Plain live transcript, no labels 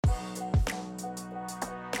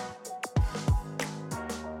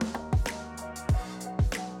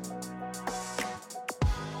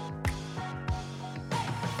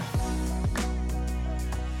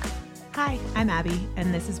Hi, I'm Abby,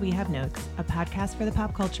 and this is We Have Notes, a podcast for the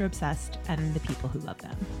pop culture obsessed and the people who love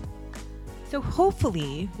them. So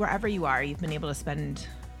hopefully, wherever you are, you've been able to spend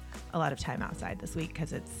a lot of time outside this week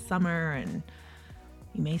because it's summer and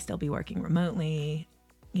you may still be working remotely,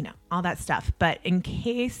 you know, all that stuff. But in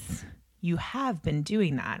case you have been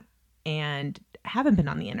doing that and haven't been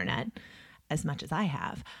on the internet as much as I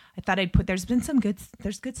have, I thought I'd put, there's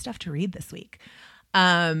good stuff to read this week.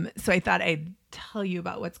 So I thought I'd tell you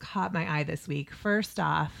about what's caught my eye this week. First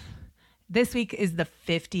off, this week is the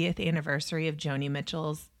 50th anniversary of Joni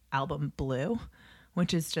Mitchell's album Blue,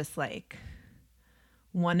 which is just like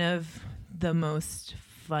one of the most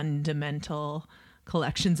fundamental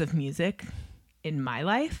collections of music in my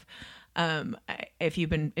life. If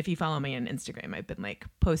you follow me on Instagram, I've been like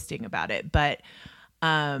posting about it, but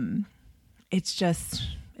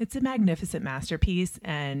it's a magnificent masterpiece,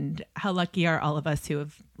 and how lucky are all of us who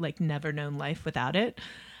have like never known life without it.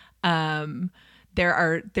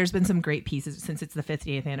 There's been some great pieces since it's the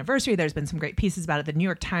 50th anniversary. There's been some great pieces about it. The New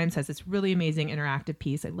York Times has this really amazing interactive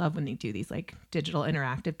piece. I love when they do these like digital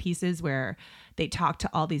interactive pieces where they talk to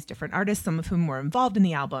all these different artists, some of whom were involved in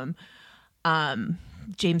the album.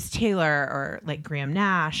 James Taylor or like Graham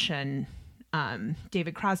Nash and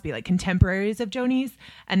David Crosby, like contemporaries of Joni's,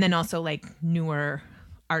 and then also like newer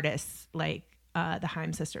artists like the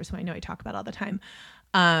Haim sisters, who I know I talk about all the time,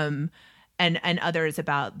 and others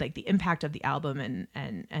about like the impact of the album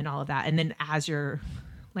and all of that. And then as you're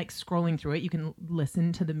like scrolling through it, you can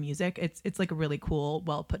listen to the music. It's like a really cool,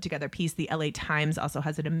 well put together piece. The LA Times also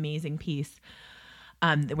has an amazing piece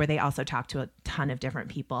where they also talk to a ton of different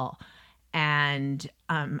people. And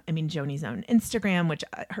I mean, Joni's own Instagram, which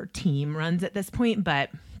her team runs at this point, but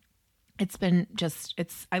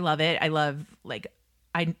I love it. I love like,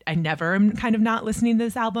 I never am kind of not listening to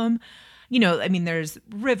this album. You know, I mean, there's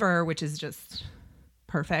River, which is just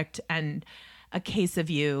perfect, and A Case of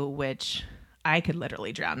You, which I could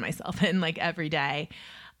literally drown myself in like every day.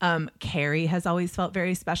 Carrie has always felt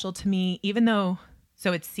very special to me, even though,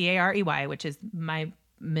 so it's Carey, which is my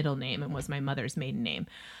middle name and was my mother's maiden name.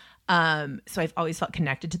 So I've always felt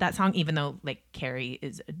connected to that song, even though like Carrie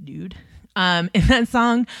is a dude in that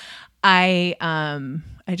song. I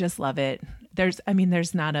just love it. There's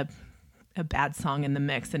not a bad song in the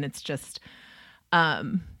mix, and it's just,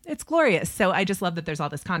 it's glorious. So I just love that there's all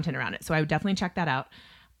this content around it. So I would definitely check that out.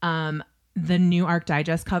 The new Arc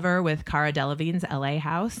Digest cover with Cara Delevingne's LA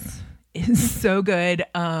house is so good.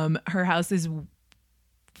 Her house is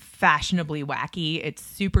fashionably wacky. It's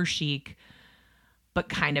super chic, but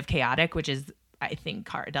kind of chaotic, which is, I think,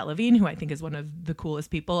 Cara Delevingne, who I think is one of the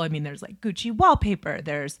coolest people. I mean, there's like Gucci wallpaper.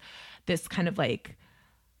 There's this kind of like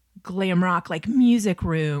glam rock like music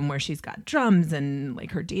room where she's got drums and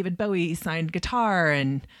like her David Bowie signed guitar,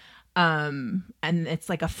 and it's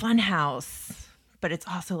like a fun house, but it's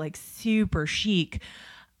also like super chic.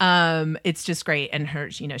 It's just great. And her,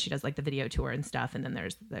 you know, she does like the video tour and stuff, and then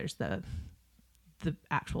there's the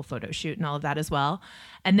actual photo shoot and all of that as well.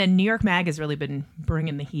 And then New York Mag has really been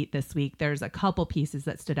bringing the heat this week. There's a couple pieces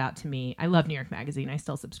that stood out to me. I love New York Magazine. I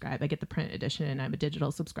still subscribe. I get the print edition. I'm a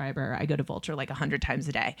digital subscriber. I go to Vulture like 100 times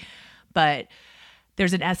a day. But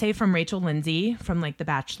there's an essay from Rachel Lindsay from like the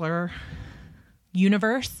Bachelor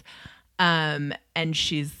universe. And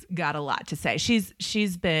she's got a lot to say.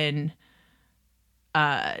 She's been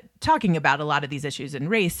talking about a lot of these issues in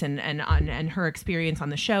race and her experience on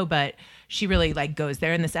the show, but she really like goes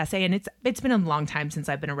there in this essay. And it's been a long time since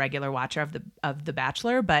I've been a regular watcher of the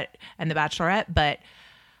Bachelor, and the Bachelorette, but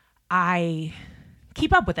I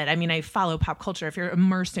keep up with it. I mean, I follow pop culture. If you're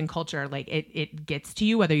immersed in culture, like it gets to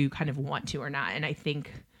you whether you kind of want to or not. And I think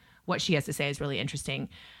what she has to say is really interesting,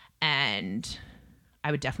 and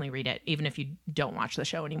I would definitely read it, even if you don't watch the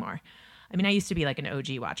show anymore. I mean, I used to be like an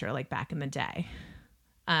OG watcher, like back in the day.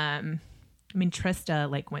 I mean, Trista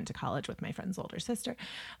like went to college with my friend's older sister,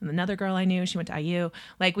 and another girl I knew, she went to IU.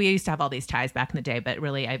 Like we used to have all these ties back in the day, but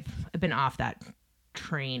really I've been off that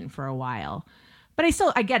train for a while. But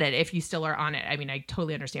I get it if you still are on it. I mean, I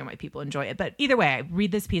totally understand why people enjoy it. But either way, I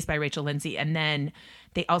read this piece by Rachel Lindsay, and then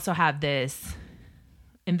they also have this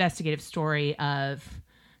investigative story of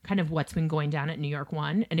kind of what's been going down at New York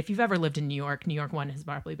One. And if you've ever lived in New York One has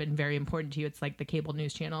probably been very important to you. It's like the cable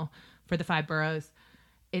news channel for the 5 boroughs.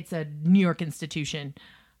 It's a New York institution.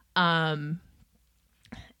 And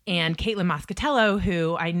Caitlin Moscatello,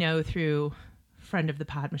 who I know through a friend of the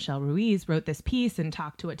pod, Michelle Ruiz, wrote this piece and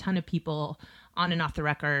talked to a ton of people on and off the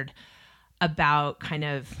record about kind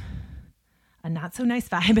of a not so nice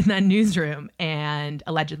vibe in that newsroom, and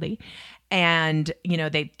allegedly. And, you know,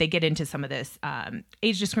 they get into some of this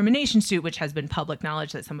age discrimination suit, which has been public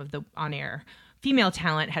knowledge that some of the on-air female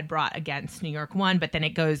talent had brought against New York One, but then it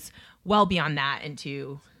goes well beyond that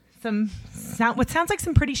into what sounds like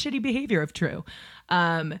some pretty shitty behavior of True.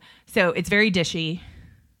 So it's very dishy.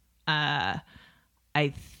 I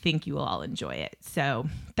think you will all enjoy it. So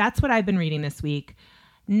that's what I've been reading this week.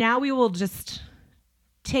 Now we will just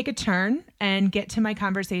take a turn and get to my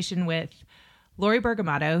conversation with Lori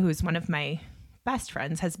Bergamato, who's one of my best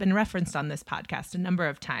friends, has been referenced on this podcast a number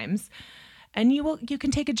of times. And you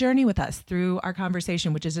can take a journey with us through our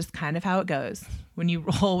conversation, which is just kind of how it goes when you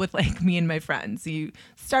roll with like me and my friends. You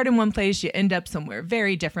start in one place, you end up somewhere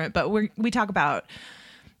very different. But we talk about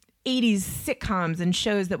 80s sitcoms and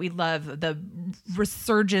shows that we love, the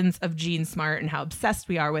resurgence of Jean Smart and how obsessed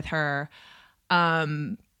we are with her.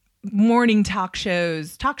 Morning talk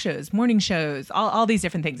shows, morning shows, all these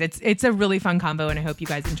different things. It's a really fun combo, and I hope you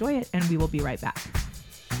guys enjoy it. And we will be right back.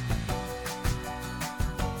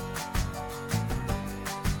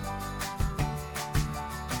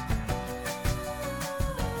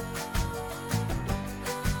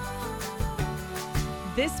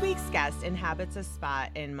 This week's guest inhabits a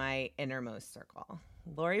spot in my innermost circle.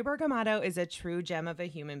 Lori Bergamato is a true gem of a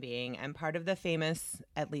human being and part of the famous,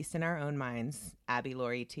 at least in our own minds, Abby,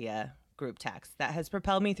 Lori, Tia group text that has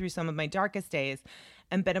propelled me through some of my darkest days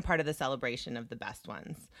and been a part of the celebration of the best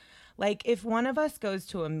ones. Like, if one of us goes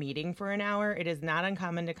to a meeting for an hour, it is not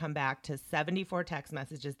uncommon to come back to 74 text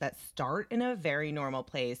messages that start in a very normal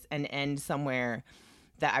place and end somewhere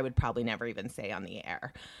that I would probably never even say on the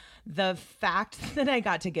air. The fact that I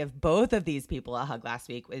got to give both of these people a hug last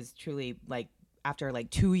week was truly, like, after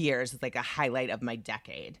like 2 years, it's like a highlight of my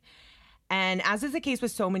decade. And as is the case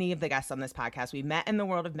with so many of the guests on this podcast, we met in the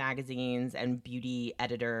world of magazines and beauty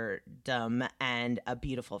editordom, and a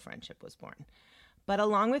beautiful friendship was born. But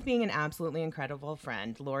along with being an absolutely incredible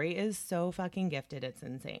friend, Lori is so fucking gifted, it's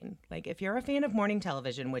insane. Like, if you're a fan of morning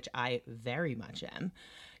television, which I very much am,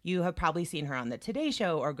 you have probably seen her on The Today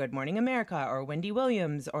Show or Good Morning America or Wendy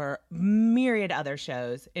Williams or myriad other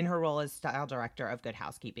shows in her role as style director of Good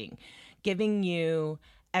Housekeeping, giving you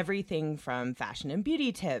everything from fashion and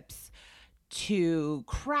beauty tips to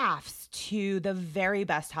crafts to the very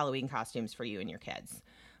best Halloween costumes for you and your kids.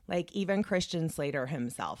 Like, even Christian Slater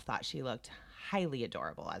himself thought she looked highly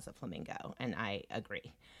adorable as a flamingo, and I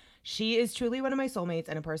agree. She is truly one of my soulmates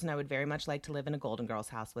and a person I would very much like to live in a Golden Girls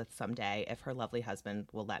house with someday if her lovely husband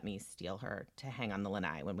will let me steal her to hang on the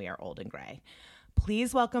lanai when we are old and gray.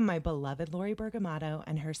 Please welcome my beloved Lori Bergamato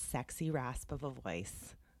and her sexy rasp of a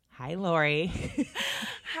voice. Hi, Lori.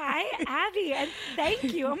 Hi, Abby, and thank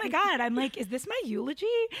you. Oh my God, I'm like, is this my eulogy?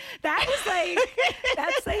 That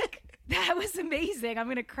was amazing. I'm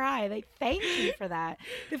going to cry. Like, thank you for that.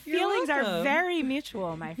 The feelings are very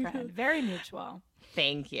mutual, my friend, very mutual.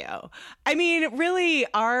 Thank you. I mean, really,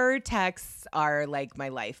 our texts are like my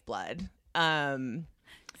lifeblood. Same.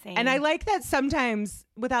 And I like that sometimes,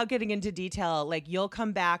 without getting into detail, like, you'll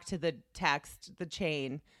come back to the text, the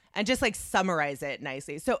chain, and just like summarize it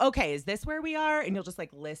nicely. So, okay, is this where we are? And you'll just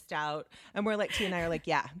like list out. And we're like, Tia and I are like,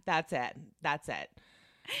 yeah, that's it. That's it.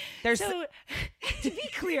 So, to be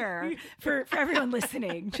clear for everyone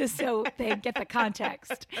listening, just so they get the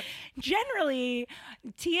context, generally,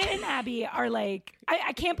 Tia and Abby are like,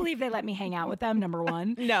 I can't believe they let me hang out with them, number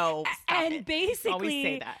one. No, and basically, always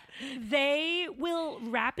say that. They will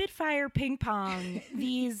rapid fire ping pong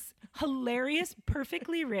these hilarious,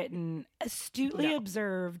 perfectly written, astutely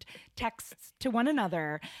observed texts to one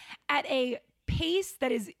another at a pace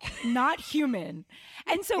that is not human.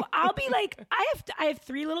 And so I'll be like, I have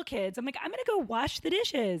 3 little kids. I'm like, I'm going to go wash the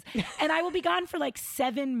dishes. And I will be gone for like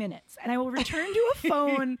 7 minutes. And I will return to a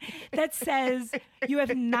phone that says you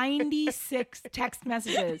have 96 text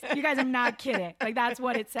messages. You guys, I'm not kidding. Like, that's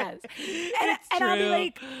what it says. And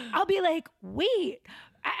I'll be like, wait,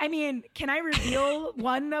 I mean, can I reveal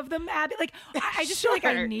one of them, Abby? Like, I just feel like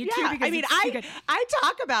I need to. Because I mean, I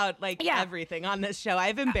talk about like everything on this show.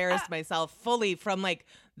 I've embarrassed myself fully from like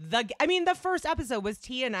the first episode was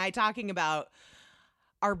Tia and I talking about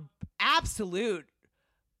our absolute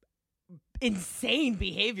insane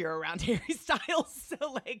behavior around Harry Styles.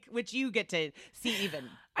 So like, which you get to see even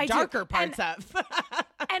darker parts of.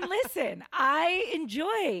 And listen, I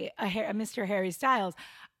enjoy a Mr. Harry Styles.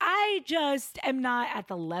 I just am not at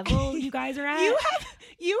the level you guys are at.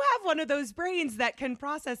 You have one of those brains that can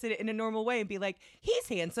process it in a normal way and be like, he's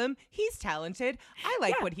handsome, he's talented, I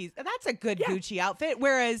like what that's a good Gucci outfit.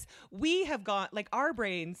 Whereas we have got, like, our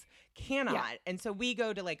brains cannot. And so we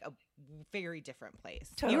go to like a very different place.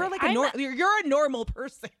 Totally. You're like you're a normal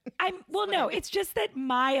person. No, it's just that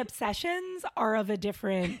my obsessions are of a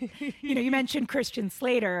different, you mentioned Christian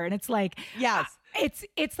Slater, and it's like, yes.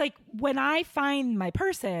 it's like when I find my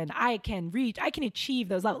person, I can achieve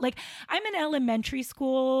those levels. Like I'm an elementary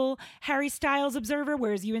school Harry Styles observer,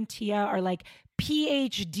 whereas you and Tia are like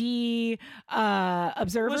PhD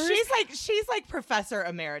observers. Well, she's like Professor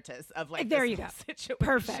Emeritus of like there you go. Situation.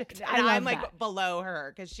 Perfect. And I'm like below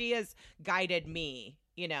her because she has guided me.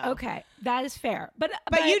 You know. Okay, that is fair. But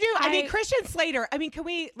you do. I mean, Christian Slater. I mean, can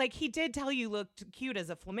we like? He did tell you looked cute as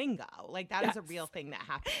a flamingo. Like that is a real thing that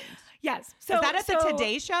happened. Yes. So was that at the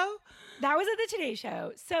Today Show? That was at the Today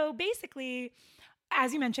Show. So basically,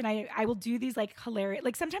 as you mentioned, I will do these like hilarious.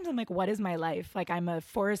 Like sometimes I'm like, what is my life? Like I'm a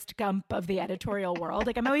Forrest Gump of the editorial world.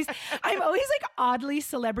 Like I'm always like oddly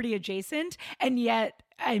celebrity adjacent, and yet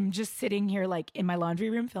I'm just sitting here like in my laundry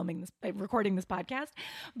room filming this, like, recording this podcast.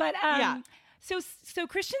 But yeah. So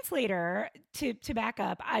Christian Slater, to back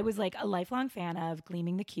up, I was like a lifelong fan of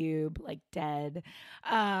Gleaming the Cube, like Dead,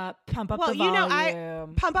 Pump Up the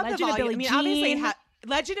Volume, Pump Up Legend the Volume. Of Billie I mean, Jean. obviously,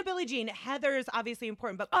 Legend of Billie Jean. Heather's obviously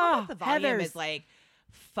important, but Pump Up the Volume is like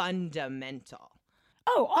fundamental.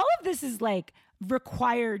 Oh, all of this is like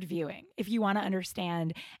required viewing if you want to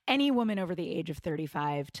understand any woman over the age of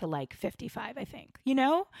 35 to like 55, I think. You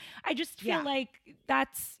know? I just feel like that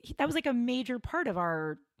was like a major part of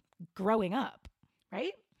our growing up,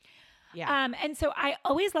 right? Yeah. And so I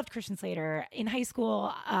always loved Christian Slater in high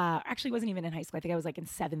school. Actually wasn't even in high school. I think I was like in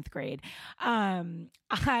 7th grade.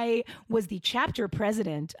 I was the chapter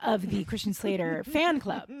president of the Christian Slater fan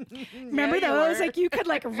club. Remember those? Like you could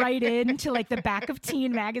like write in to like the back of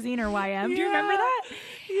Teen Magazine or YM. Do you remember that?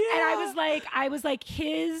 Yeah. And I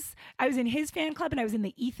was in his fan club and I was in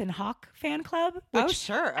the Ethan Hawke fan club. Which,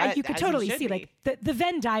 sure. You could totally see like the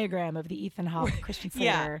Venn diagram of the Ethan Hawke Christian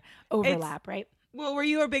Slater overlap, right? Well, were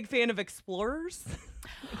you a big fan of Explorers?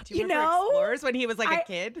 Do you remember Explorers when he was like a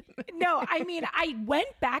kid? No, I mean, I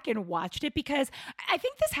went back and watched it because I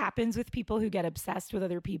think this happens with people who get obsessed with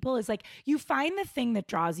other people is like you find the thing that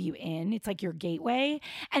draws you in. It's like your gateway.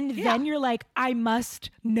 And then you're like, I must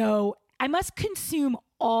consume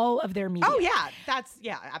all of their media. Oh,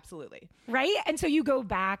 yeah. Absolutely. Right? And so you go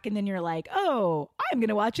back and then you're like, oh, I'm going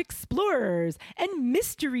to watch Explorers and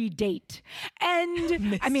Mystery Date.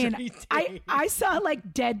 And I saw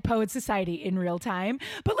like Dead Poet Society in real time,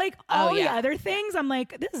 but like all the other things, I'm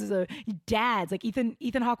like, this is a Dads. Like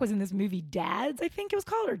Ethan Hawke was in this movie Dads, I think it was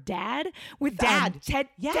called, or Dad with Dad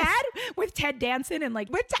with Ted Danson and like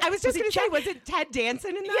I was just going to say, was it Ted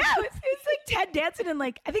Danson in that? Yeah, it was like Ted Danson and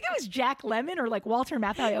like I think it was Jack Lemmon or like Walter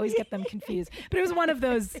Matthau. I always get them confused, but it was one of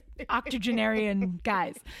those octogenarian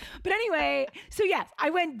guys. But anyway, so yes, I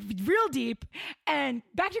went real deep. And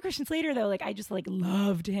back to Christian Slater though, like I just like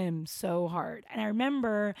loved him so hard. And I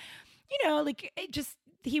remember, like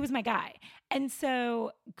he was my guy. And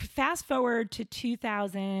so fast forward to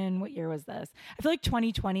 2000, what year was this? I feel like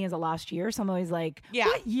 2020 is a lost year. So I'm always like,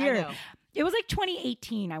 what year? I know. It was like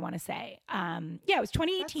 2018, I want to say. It was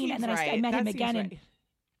 2018. And then I met him again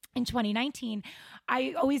in 2019.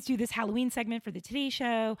 I always do this Halloween segment for the Today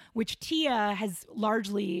Show, which Tia has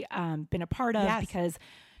largely been a part of because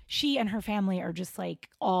she and her family are just like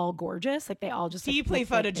all gorgeous. Like they all just deeply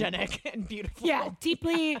photogenic and beautiful. Yeah,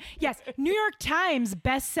 deeply. Yes. New York Times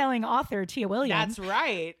best-selling author Tia Williams. That's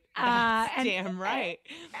right. Damn right.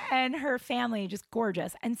 And her family just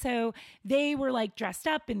gorgeous. And so they were like dressed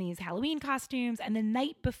up in these Halloween costumes. And the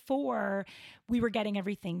night before we were getting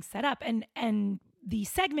everything set up and the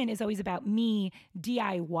segment is always about me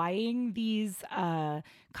DIYing these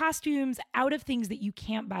costumes out of things that you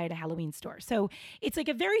can't buy at a Halloween store. So it's like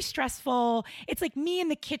a very stressful, it's like me in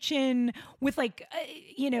the kitchen with like,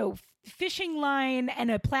 fishing line and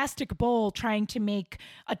a plastic bowl trying to make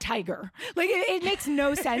a tiger. Like it makes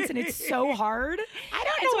no sense and it's so hard. I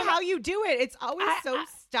don't know how you do it. It's always so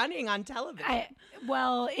stunning on television.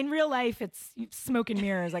 Well, in real life, it's smoke and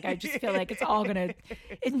mirrors. Like I just feel like it's all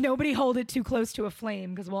nobody hold it too close to a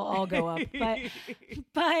flame because we'll all go up.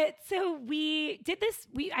 But so we did this.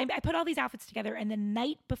 I put all these outfits together, and the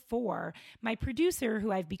night before, my producer,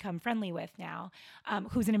 who I've become friendly with now,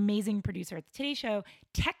 who's an amazing producer at the Today Show,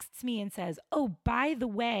 texts me and says, "Oh, by the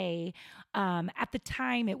way, at the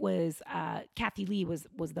time it was Kathy Lee was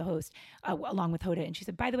the host along with Hoda, and she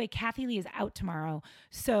said, by the way, Kathy Lee is out tomorrow,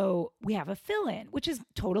 so we have a fill-in, which is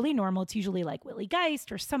totally normal. It's usually like Willie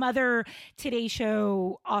Geist or some other Today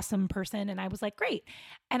Show awesome person." And I was like, great.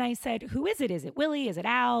 And I said, who is it? Is it Willie? Is it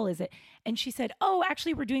Al? Is it? And she said, oh,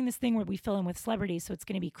 actually, we're doing this thing where we fill in with celebrities, so it's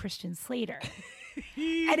going to be Christian Slater.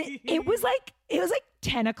 And it was like, it was like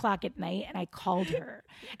 10 o'clock at night, and I called her,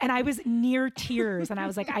 and I was near tears, and I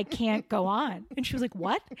was like, I can't go on. And she was like,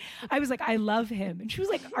 what? I was like, I love him. And she was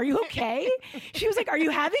like, are you okay? She was like, are you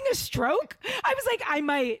having a stroke? I was like, I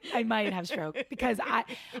might have stroke, because I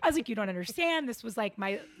was like, you don't understand. This was like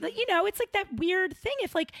it's like that weird thing.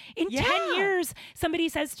 If like in 10 years, somebody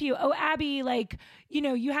says to you, oh, Abby, like,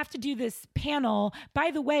 you have to do this panel. By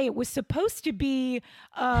the way, it was supposed to be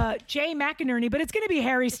Jay McInerney, but it's going to be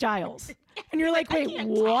Harry Styles. And you're like, wait,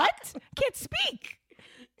 what? Can't speak.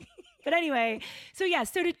 But anyway, so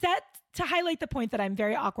to highlight the point that I'm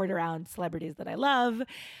very awkward around celebrities that I love,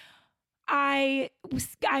 I'm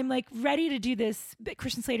like ready to do this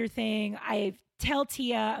Christian Slater thing. I tell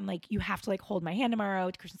Tia, I'm like, you have to like hold my hand tomorrow.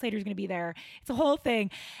 Christian Slater's going to be there. It's a whole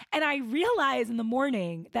thing. And I realize in the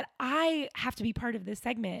morning that I have to be part of this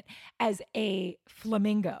segment as a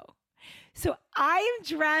flamingo. So I am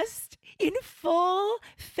dressed in full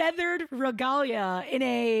feathered regalia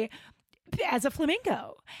as a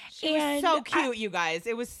flamingo. She was so cute, you guys.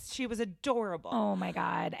 She was adorable. Oh my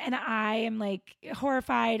God. And I am like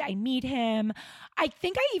horrified. I meet him. I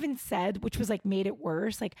think I even said, which was like made it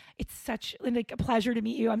worse, like, it's such like a pleasure to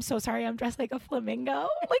meet you. I'm so sorry I'm dressed like a flamingo.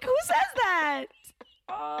 Like, who says that?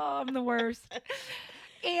 Oh, I'm the worst.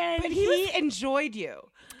 But he enjoyed you.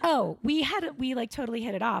 Oh, we like totally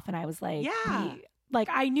hit it off, and I was like,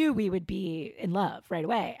 I knew we would be in love right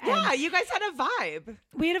away. And you guys had a vibe.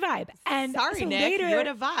 We had a vibe. And sorry, so Nick, later, you had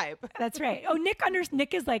a vibe. That's right. Oh,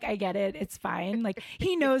 Nick is like, I get it. It's fine. Like,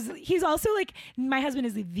 he knows. He's also like, my husband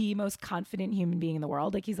is the most confident human being in the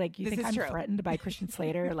world. Like, he's like, you think I'm threatened by Christian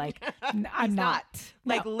Slater? Like, I'm not.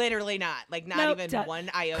 Like, literally not. Like, not even one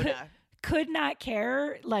iota. Could not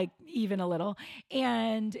care, like, even a little.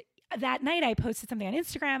 And that night I posted something on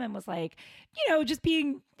Instagram and was like, just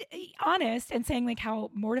being honest and saying like how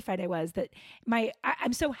mortified I was that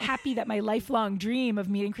I'm so happy that my lifelong dream of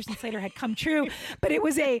meeting Christian Slater had come true, but it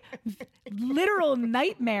was a literal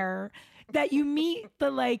nightmare that you meet the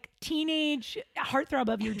like teenage heartthrob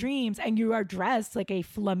of your dreams and you are dressed like a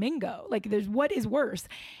flamingo. Like, what is worse?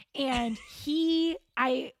 And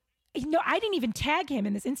I didn't even tag him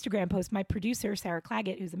in this Instagram post. My producer, Sarah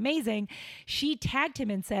Claggett, who's amazing, she tagged him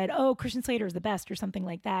and said, oh, Christian Slater is the best, or something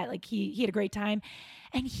like that. Like, he had a great time.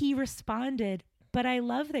 And he responded, but I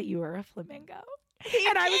love that you are a flamingo.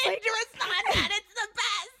 And I was like, to respond that it's the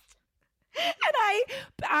best. And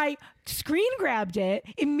I screen grabbed it,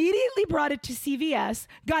 immediately brought it to CVS,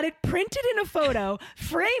 got it printed in a photo,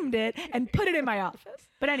 framed it, and put it in my office.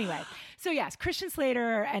 But anyway, so yes, Christian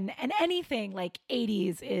Slater and anything like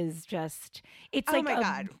 80s is just, it's like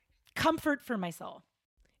a comfort for my soul.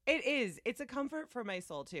 It is. It's a comfort for my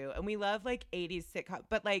soul too. And we love like 80s sitcom,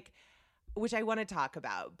 but like, which I want to talk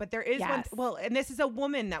about. But there is one, and this is a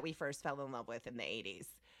woman that we first fell in love with in the 80s.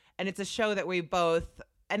 And it's a show that we both,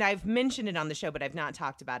 and I've mentioned it on the show, but I've not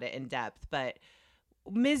talked about it in depth. But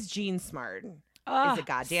Ms. Jean Smart is a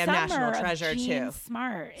goddamn national treasure too.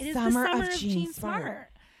 Smart. It is Summer the summer of Jean Smart.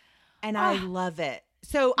 And I love it.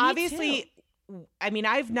 So obviously, I mean,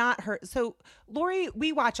 I've not heard. So Lori,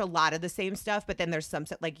 we watch a lot of the same stuff, but then there's some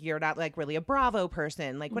like, you're not like really a Bravo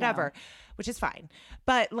person, like whatever, which is fine.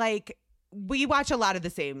 But like, we watch a lot of the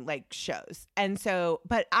same like shows. And so,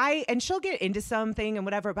 and she'll get into something and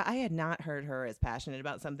whatever, but I had not heard her as passionate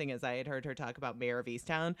about something as I had heard her talk about Mayor of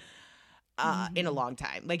Easttown in a long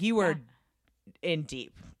time. Like, you were in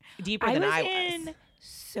deeper than I was.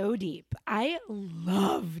 So deep. I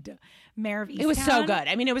loved Mayor of Easttown. It was so good.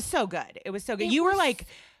 I mean, it was so good. It was so good.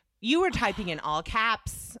 You were typing in all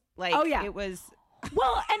caps. Like, it was.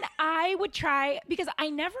 Well, and I would try, because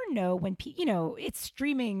I never know when, it's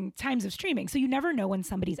streaming, times of streaming. So you never know when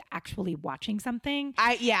somebody's actually watching something.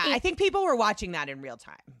 I think people were watching that in real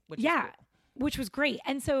time. Which was great.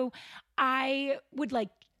 And so I would like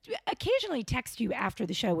occasionally text you after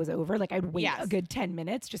the show was over. Like, I'd wait a good 10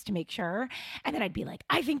 minutes just to make sure. And then I'd be like,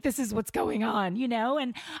 I think this is what's going on,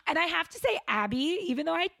 And I have to say, Abby, even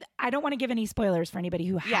though I don't want to give any spoilers for anybody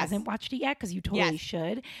who hasn't watched it yet, because you totally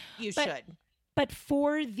should. You should. But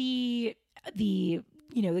for the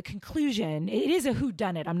conclusion, it is a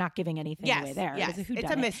whodunit. I'm not giving anything away there. Yes, it's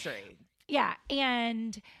a mystery. Yeah,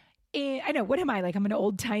 and I know, what am I, like, I'm an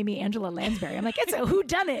old-timey Angela Lansbury. I'm like, it's a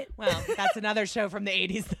whodunit. Well, that's another show from the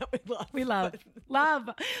 80s that we love. Love.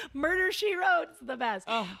 Murder, She Wrote's the best.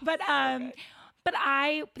 Oh, but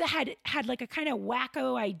I had like a kind of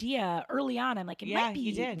wacko idea early on. I'm like, it might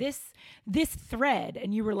be this thread.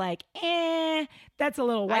 And you were like, that's a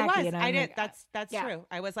little wacky. I did. That's true.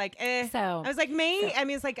 I was like, So I was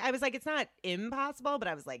like, I was like, it's not impossible, but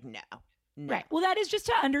I was like, no. No. Right. Well, that is just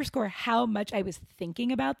to underscore how much I was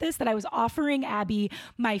thinking about this, that I was offering Abby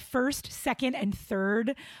my first, second, and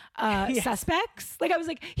third suspects. Like, I was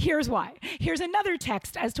like, here's why. Here's another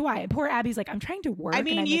text as to why. And poor Abby's like, I'm trying to work. I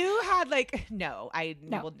mean, and you had like, no.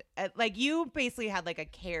 No. Like, you basically had like a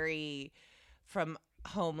Carrie from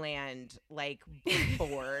Homeland, like,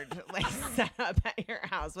 board, like, set up at your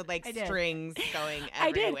house with like strings going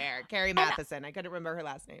everywhere. Carrie Matheson. I couldn't remember her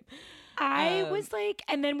last name. I was like,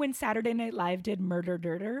 and then when Saturday Night Live did Murder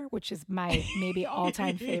Dirter, which is my maybe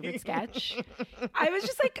all-time favorite sketch, I was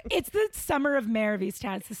just like, it's the summer of Mare of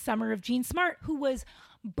Easttown. It's the summer of Jean Smart, who was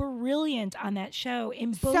brilliant on that show.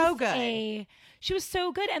 In both so good. She was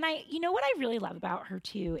so good. And you know what I really love about her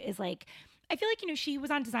too is like, I feel like, she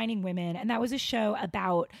was on Designing Women, and that was a show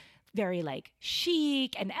about very like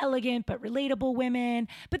chic and elegant but relatable women,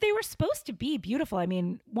 but they were supposed to be beautiful. I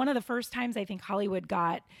mean, one of the first times I think Hollywood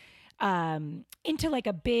got into like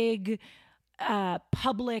a big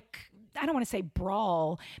public, I don't want to say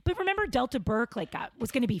brawl, but remember Delta Burke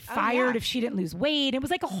was going to be fired if she didn't lose weight. It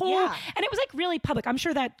was like a whole, and it was like really public. I'm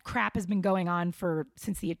sure that crap has been going on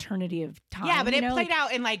since the eternity of time. Yeah, but it played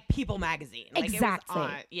out in like People magazine. Like, exactly.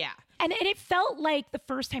 Yeah. And it felt like the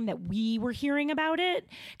first time that we were hearing about it.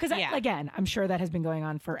 Because, again, I'm sure that has been going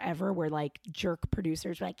on forever where, like, jerk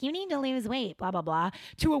producers were like, you need to lose weight, blah, blah, blah,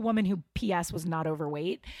 to a woman who, P.S., was not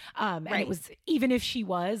overweight. And it was, even if she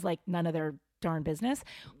was, like, none of their darn business.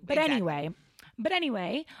 But anyway,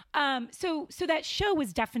 so that show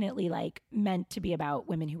was definitely, like, meant to be about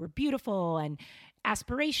women who were beautiful and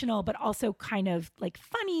aspirational, but also kind of like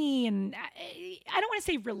funny, and I don't want to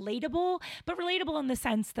say relatable, but relatable in the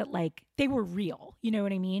sense that like they were real. You know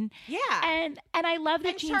what I mean? Yeah. And I love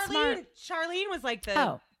that Jean Smart. Charlene was like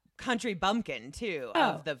the country bumpkin too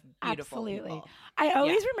of the beautiful absolutely. people. I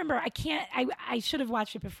always remember, I should have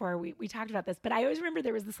watched it before we talked about this, but I always remember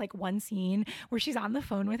there was this like one scene where she's on the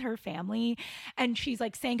phone with her family and she's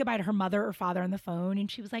like saying goodbye to her mother or father on the phone.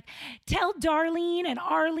 And she was like, tell Darlene and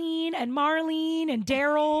Arlene and Marlene and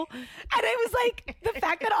Daryl. And it was like the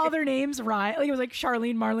fact that all their names rhyme, like it was like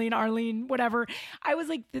Charlene, Marlene, Arlene, whatever. I was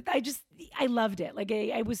like, I loved it. Like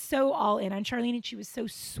I was so all in on Charlene, and she was so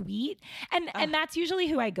sweet. And that's usually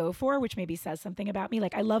who I go for, which maybe says something about me.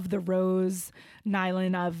 Like I love the Rose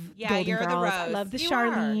Nyland of Golden you're Girls. the Rose. I love the You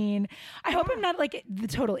Charlene. Are. I hope I'm not like the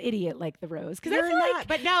total idiot like the Rose, because I feel not, like,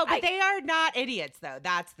 but they are not idiots though.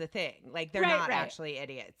 That's the thing. Like they're not actually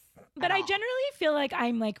idiots. But I generally feel like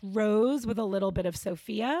I'm like Rose with a little bit of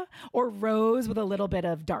Sophia, or Rose with a little bit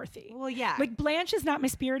of Dorothy. Well, yeah. Like Blanche is not my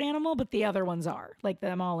spirit animal, but the other ones are. Like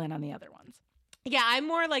I'm all in on the other ones. Yeah, I'm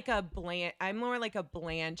more like a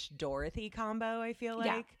Blanche Dorothy combo, I feel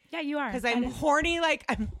like. Yeah, you are. Because I'm horny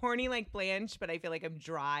like Blanche, but I feel like I'm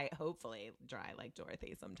hopefully dry like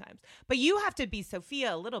Dorothy sometimes. But you have to be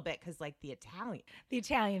Sophia a little bit because like the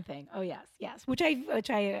Italian thing. Oh yes, which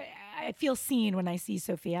I feel seen when I see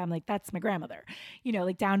Sophia. I'm like, that's my grandmother,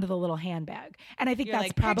 like down to the little handbag. And I think You're that's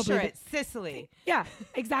like, probably picture it, Sicily. Yeah,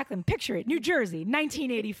 exactly. Picture it, New Jersey,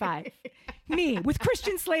 1985. Me with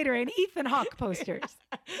Christian Slater and Ethan Hawke posters,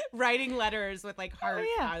 writing letters with like hearts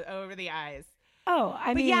over the eyes. Oh,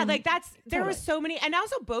 I mean, yeah, like there were so many, and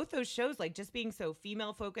also both those shows, like just being so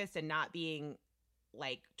female focused and not being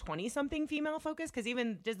like 20-something female focused, because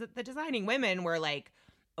even the Designing Women were like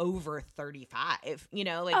over 35,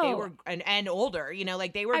 like they were and older,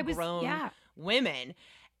 like they were grown women,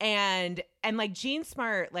 and like Jean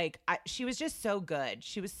Smart, like she was just so good.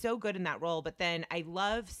 She was so good in that role, but then I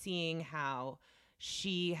love seeing how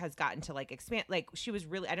she has gotten to like expand. Like she was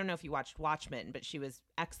really, I don't know if you watched Watchmen, but she was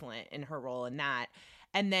excellent in her role in that.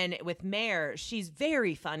 And then with Mare, she's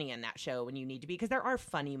very funny in that show when you need to be, because there are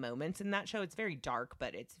funny moments in that show. It's very dark,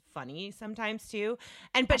 but it's funny sometimes too.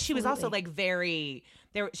 But she was also like she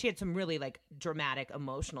had some really like dramatic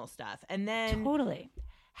emotional stuff. And then totally.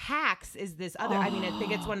 Hacks is this other, I mean, I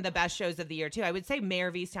think it's one of the best shows of the year too. I would say Mare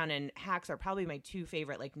of Easttown and Hacks are probably my two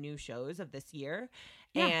favorite like new shows of this year.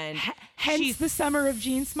 Yeah. And hence the summer of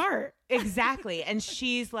Jean Smart. Exactly. And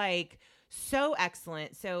she's like so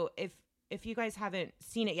excellent. So if you guys haven't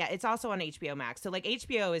seen it yet, it's also on HBO Max. So like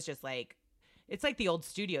HBO is just like, it's like the old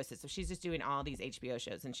studio system. She's just doing all these HBO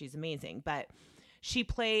shows and she's amazing. But she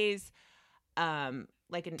plays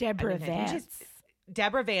like Deborah Vance.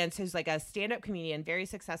 Deborah Vance, who's like a stand-up comedian, very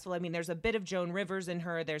successful. I mean, there's a bit of Joan Rivers in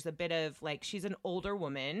her. There's a bit of like, she's an older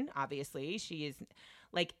woman, obviously. She is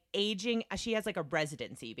like aging. She has like a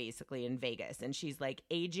residency basically in Vegas, and she's like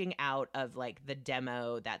aging out of like the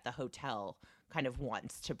demo that the hotel kind of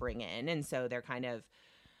wants to bring in. And so they're kind of,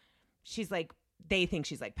 she's like, they think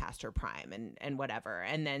she's like past her prime and whatever.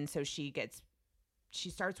 And then so she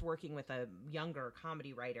starts working with a younger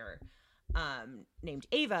comedy writer named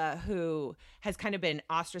Ava, who has kind of been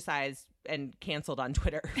ostracized and canceled on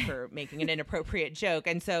Twitter for making an inappropriate joke.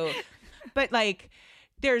 And so, but like,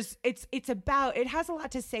 it has a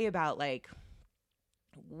lot to say about like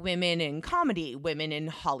women in comedy, women in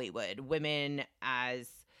Hollywood, women as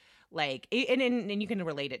like, and you can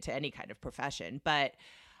relate it to any kind of profession, but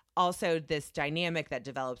also this dynamic that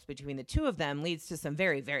develops between the two of them leads to some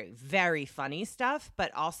very, very, very funny stuff,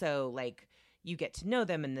 but also like you get to know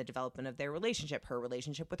them in the development of their relationship, her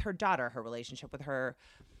relationship with her daughter, her relationship with her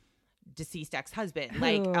deceased ex-husband.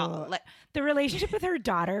 The relationship with her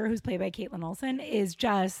daughter, who's played by Caitlin Olsen, is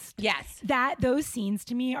just those scenes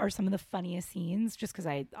to me are some of the funniest scenes, just because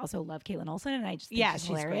I also love Caitlin Olsen and I just think she's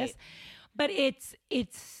hilarious. Great. But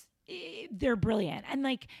they're brilliant. And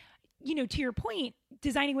like, you know, to your point,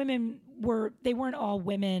 Designing Women weren't all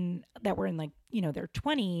women that were in like, you know, their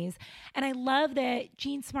 20s. And I love that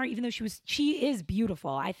Jean Smart, even though she is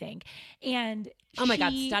beautiful, I think. And oh my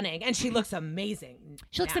God, stunning. And she looks amazing.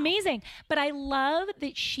 She looks amazing. But I love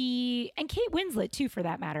that and Kate Winslet too, for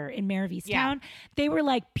that matter, in Mare of Easttown, they were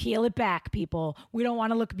like, peel it back, people. We don't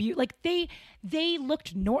want to look beautiful. Like they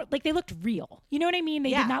looked they looked real. You know what I mean?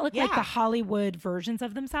 They did not look like the Hollywood versions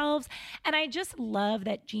of themselves. And I just love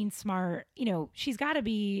that Jean Smart, you know, she's got to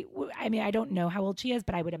be, I mean, I don't know how old she is,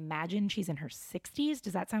 but I would imagine she's in her 60s.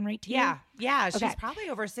 Does that sound right to you? Yeah. She's probably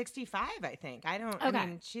over 65, I think. I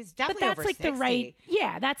mean, she's definitely over 60.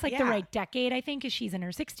 That's like the right decade, I think, is she's in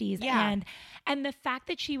her 60s. Yeah. And the fact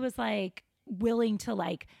that she was like willing to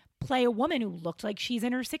like play a woman who looked like she's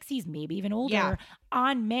in her 60s, maybe even older,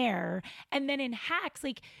 on Mare. And then in Hacks,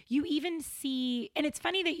 like you even see, and it's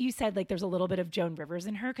funny that you said like there's a little bit of Joan Rivers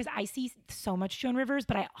in her, because I see so much Joan Rivers,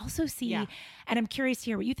 but I also see, and I'm curious to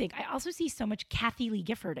hear what you think, I also see so much Kathy Lee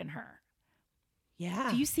Gifford in her.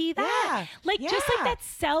 Yeah. Do you see that? Just like that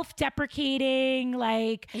self-deprecating,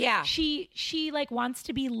 like she like wants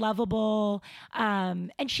to be lovable.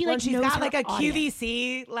 And she like she's knows got her like a audience.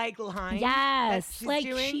 QVC like line. Yes. Like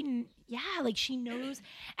doing. she knows.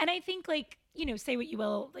 And I think like, you know, say what you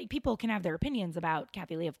will, like people can have their opinions about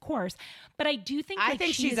Kathy Lee, of course. But I do think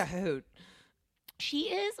she's a hoot. She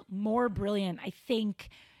is more brilliant, I think,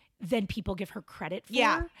 than people give her credit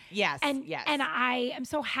for. Yes. And I am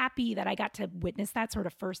so happy that I got to witness that sort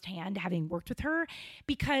of firsthand, having worked with her,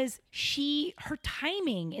 because her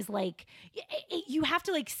timing is like, you have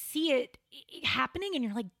to like see it happening and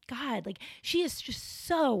you're like, God, like she is just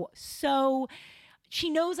so she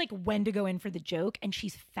knows like when to go in for the joke, and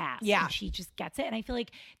she's fast. Yeah. And she just gets it. And I feel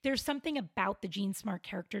like there's something about the Jean Smart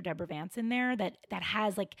character, Deborah Vance, in there that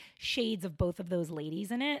has like shades of both of those ladies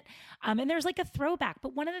in it. And there's like a throwback.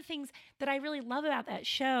 But one of the things that I really love about that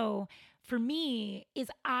show for me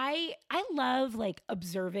is I love like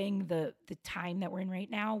observing the time that we're in right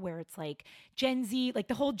now, where it's like Gen Z, like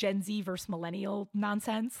the whole Gen Z versus millennial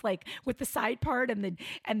nonsense, like with the side part and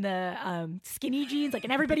the skinny jeans, like,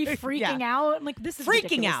 and everybody freaking out. I'm like, this is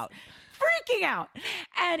freaking out.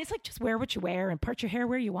 And it's like, just wear what you wear and part your hair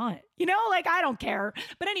where you want, you know, like, I don't care.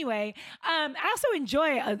 But anyway, I also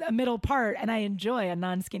enjoy a middle part, and I enjoy a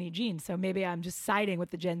non-skinny jean. So maybe I'm just siding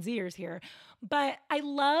with the Gen Zers here. But I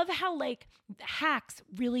love how like Hacks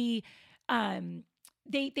really,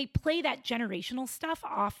 they play that generational stuff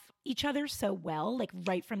off each other so well, like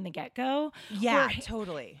right from the get-go. Yeah,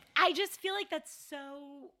 totally. I just feel like that's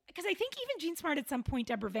so, because I think even Jean Smart at some point,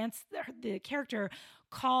 Deborah Vance, the character,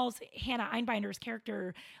 calls Hannah Einbinder's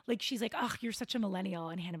character, like, she's like, oh, you're such a millennial.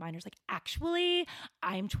 And Hannah Einbinder's like, actually,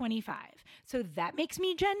 I'm 25. So that makes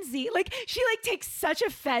me Gen Z. Like, she like takes such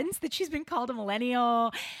offense that she's been called a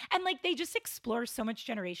millennial. And like, they just explore so much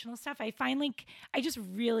generational stuff. I just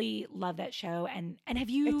really love that show. And have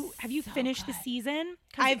you finished the season?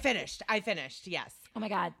 I finished. Yes. Oh my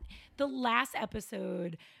God. The last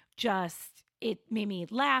episode it made me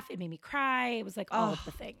laugh. It made me cry. It was like all of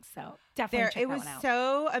the things. So definitely check that one out. It was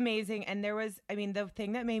so amazing. And the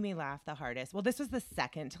thing that made me laugh the hardest, well, this was the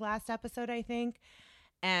second to last episode, I think.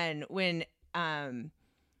 And when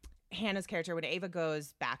Hannah's character, when Ava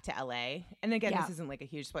goes back to LA, and again, this isn't like a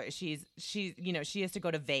huge spoiler. She has to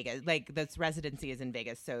go to Vegas. Like, this residency is in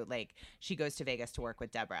Vegas. So like she goes to Vegas to work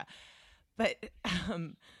with Deborah. But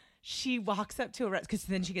she walks up to a restaurant, because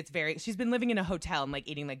then she's been living in a hotel and like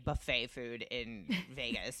eating like buffet food in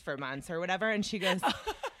Vegas for months or whatever. And she goes,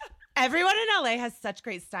 everyone in LA has such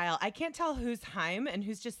great style. I can't tell who's Haim and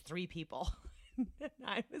who's just three people. And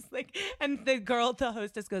I was like, and the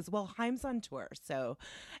hostess goes, well, Haim's on tour. So,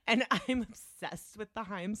 and I'm obsessed with the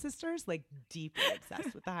Haim sisters, like deeply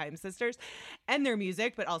obsessed with the Haim sisters and their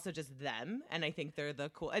music, but also just them. And I think they're the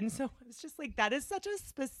cool. And so it's just like, that's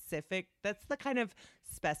the kind of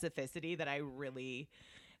specificity that I really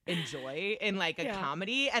enjoy in like a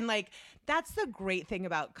comedy. And like that's the great thing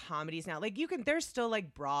about comedies now. Like there's still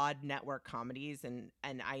like broad network comedies and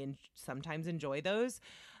I sometimes enjoy those.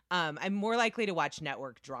 I'm more likely to watch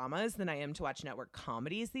network dramas than I am to watch network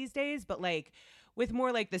comedies these days. But like with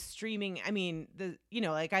more like the streaming, I mean,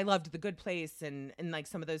 like I loved The Good Place and like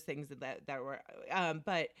some of those things that were,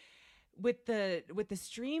 but with the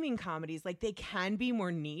streaming comedies, like they can be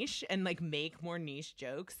more niche and like make more niche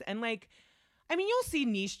jokes. And like, I mean, you'll see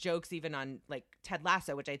niche jokes even on like Ted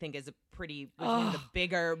Lasso, which I think is one of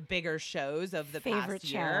the bigger shows of the favorite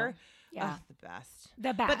past year. show. Yeah. The best.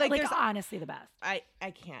 The best. But like honestly the best. I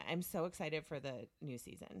can't. I'm so excited for the new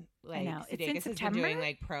season. Like, I know. It's in Sudeikis has been September? doing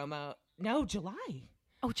like promo. No, July.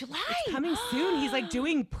 Oh, July. It's coming soon. He's like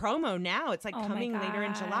doing promo now. It's like Oh my coming later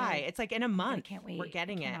in God. July. It's like in a month. I can't wait. We're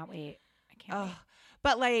getting I it. cannot wait. I can't wait.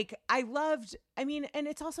 But like I mean, and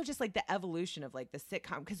it's also just like the evolution of like the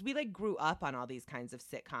sitcom, because we like grew up on all these kinds of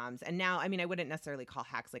sitcoms. And now, I mean, I wouldn't necessarily call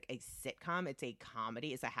Hacks like a sitcom. It's a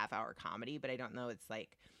comedy. It's a half-hour comedy, but I don't know. It's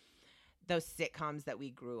like those sitcoms that we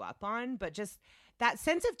grew up on. But just that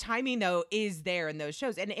sense of timing, though, is there in those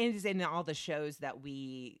shows. And it is in all the shows that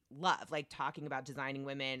we love, like talking about Designing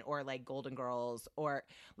Women or like Golden Girls, or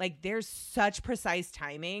like there's such precise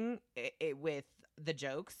timing with the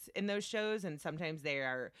jokes in those shows. And sometimes they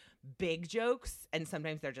are big jokes and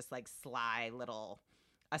sometimes they're just like sly little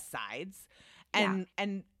asides.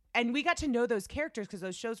 And we got to know those characters because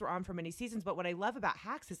those shows were on for many seasons. But what I love about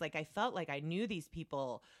Hacks is like I felt like I knew these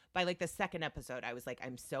people by like the second episode. I was like,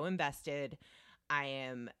 I'm so invested.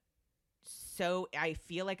 I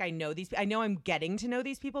feel like I know these. I know I'm getting to know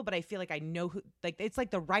these people, but I feel like I know who. Like it's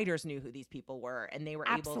like the writers knew who these people were, and they were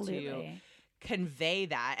able to convey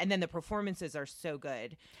that. And then the performances are so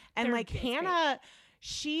good. And They're like Hannah,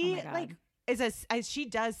 she Oh like she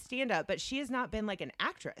does stand up, but she has not been like an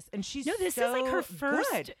actress, and she's this so is like her first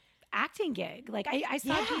good. acting gig. Like I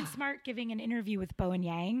saw Jean Smart giving an interview with Bowen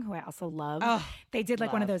Yang, who I also love. Oh, they did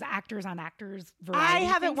like one of those actors on actors variety I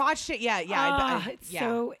haven't things. watched it yet.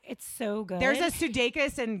 It's so good. There's a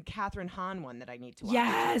Sudeikis and Catherine Hahn one that I need to watch.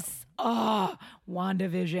 Yes. Oh,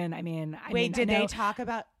 WandaVision. I mean, did I know, they talk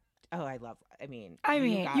about? Oh, you're how the I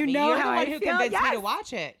one who feel. convinced me Yes. to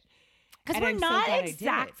watch it. Because And we're I'm so not glad I did it.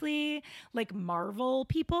 exactly like Marvel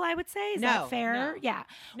people, I would say. Is No, that fair? no. Yeah.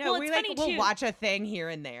 No, well, we it's like funny we'll too. watch a thing here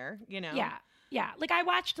and there, you know. Yeah. Yeah. Like I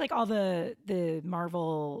watched like all the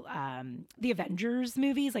Marvel the Avengers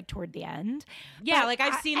movies like toward the end. Yeah, But like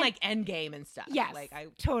I've seen like Endgame and stuff. Yes, Like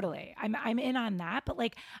totally. I'm in on that, but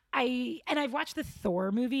like I've watched the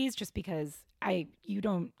Thor movies just because you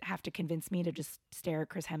don't have to convince me to just stare at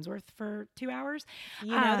Chris Hemsworth for 2 hours.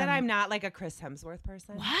 you know that I'm not like a Chris Hemsworth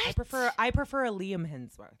person. What? I prefer a Liam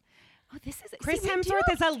Hemsworth. Oh, this is Chris see, we Hemsworth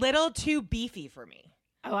do- is a little too beefy for me.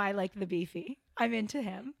 Oh, I like the beefy. I'm into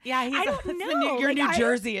him. Yeah, I don't that's know. Your Like, New I-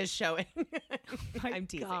 Jersey is showing. my I'm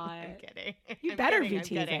teasing. God. I'm kidding. You I'm better kidding. be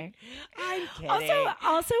teasing. I'm kidding.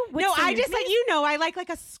 Also, what's no, the I new just like thing? I like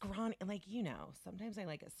a scrawny, like sometimes I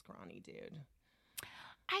like a scrawny dude.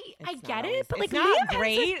 I It's get not it, always- but like it's not Liam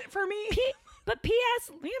great for me. But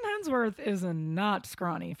P.S. Liam Hemsworth is not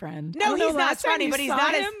scrawny, friend. I No, don't know he's not last time scrawny, you but he's saw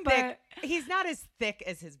not him, as thick. He's not as thick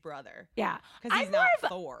as his brother. Yeah, Because he's I'm not more of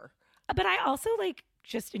Thor. But I also like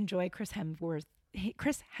just enjoy Chris Hemsworth's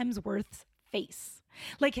face,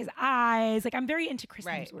 like his eyes. Like I'm very into Chris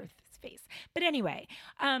Right. Hemsworth's face. But anyway,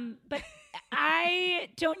 but I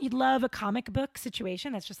don't love a comic book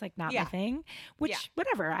situation. That's just like not my Yeah. thing. Which Yeah.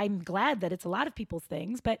 whatever. I'm glad that it's a lot of people's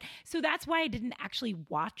things. But so that's why I didn't actually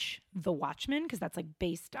watch The Watchmen, because that's like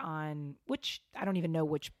based on which I don't even know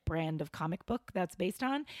which brand of comic book that's based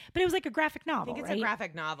on. But it was like a graphic I novel. think it's right? a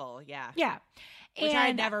graphic novel. Yeah. Yeah. Which I had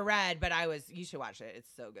And- never read, but you should watch it. It's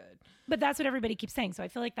so good. But that's what everybody keeps saying. So I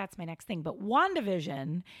feel like that's my next thing. But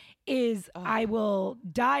WandaVision is, I will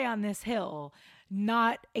die on this hill,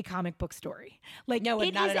 not a comic book story. Like, No,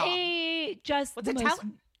 it not is at all. just What's the it most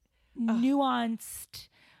tell- nuanced,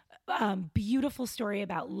 beautiful story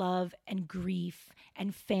about love and grief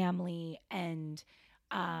and family and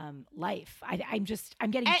life.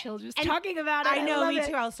 I'm getting chills just and talking about it. I know, love me it.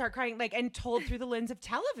 too. I'll start crying. Like, and told through the lens of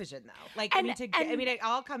television, though. Like, And- it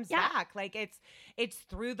all comes yeah. back. Like, it's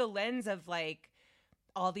through the lens of like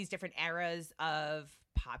all these different eras of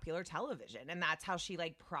popular television, and that's how she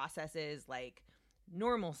like processes like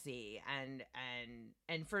normalcy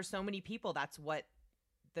and for so many people, that's what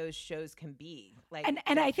those shows can be. Like,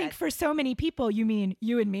 And I think for so many people, you mean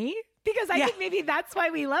you and me? Because I Yeah. think maybe that's why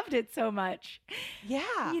we loved it so much.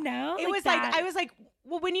 yeah, You know? it Like was that. like I was like,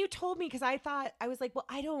 well, when you told me, because I was like, well,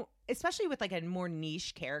 I don't, especially with like a more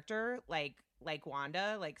niche character like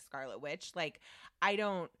Wanda, like Scarlet Witch, like I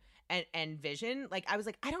don't and Vision, like I was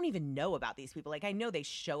like, I don't even know about these people. Like I know they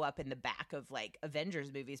show up in the back of like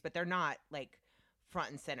Avengers movies, but they're not like front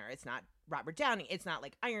and center. It's not Robert Downey. It's not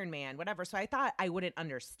like Iron Man, whatever. So I thought I wouldn't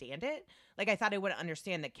understand it. Like I thought I wouldn't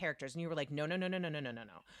understand the characters. And you were like, no.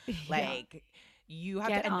 Like you have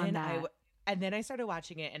Get to. And on then that. and then I started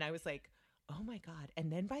watching it, and I was like, oh my God.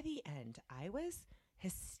 And then by the end, I was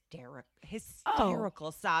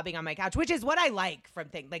hysterical sobbing on my couch, which is what I like from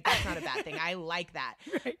things. Like that's not a bad thing. I like that.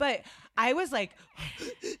 Right. But I was like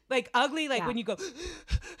ugly, like Yeah. when you go,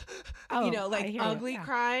 Oh, you know, I like hear you. ugly Yeah.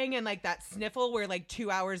 crying and like that sniffle where like 2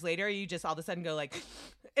 hours later you just all of a sudden go like,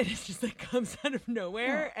 and it's just like comes out of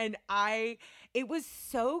nowhere. And it was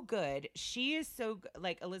so good. She is so good.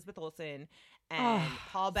 Like Elizabeth Olsen and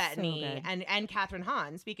Paul Bettany good. and Catherine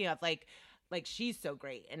Hahn. Speaking of like she's so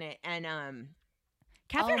great in it. And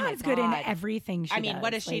Catherine oh my Hahn's good in God. everything she I mean, does.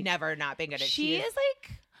 what has she Like, never not been good at? She is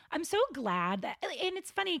like, I'm so glad that, and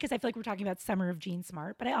it's funny because I feel like we're talking about Summer of Jean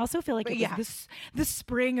Smart, but I also feel like it Yeah. was the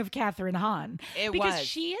spring of Catherine Hahn. It because was.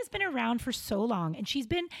 she has been around for so long and she's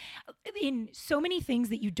been in so many things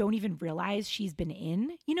that you don't even realize she's been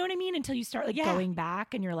in. You know what I mean? Until you start like Yeah. going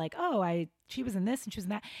back and you're like, oh, she was in this and she was in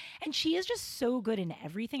that. And she is just so good in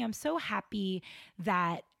everything. I'm so happy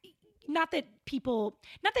that not that people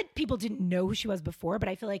didn't know who she was before, but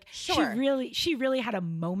I feel like Sure. she really had a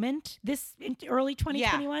moment this in early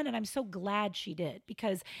 2021, and I'm so glad she did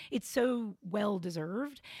because it's so well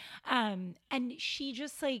deserved. And she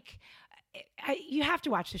just like, you have to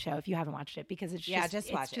watch the show if you haven't watched it because it's just watch it's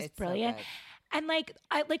it. just It's so brilliant. good. And like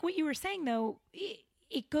I like what you were saying though.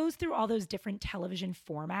 It goes through all those different television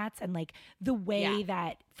formats and like the way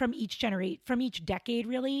that from each decade,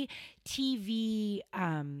 really, TV.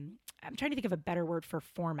 I'm trying to think of a better word for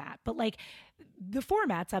format, but like the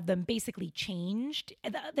formats of them basically changed.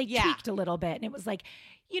 They tweaked a little bit, and it was like,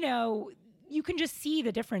 you know, you can just see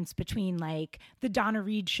the difference between like the Donna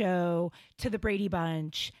Reed show to the Brady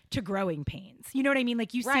Bunch to Growing Pains. You know what I mean?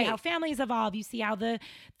 Like you see how families evolve, you see how the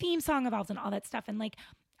theme song evolves and all that stuff. And like,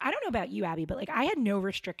 I don't know about you, Abby, but like I had no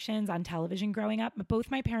restrictions on television growing up. Both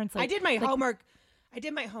my parents, like I did my homework. I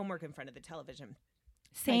did my homework in front of the television.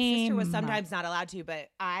 Same. My sister was sometimes not allowed to, but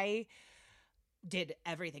I did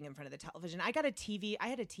everything in front of the television. I got a TV. I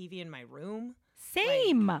had a TV in my room.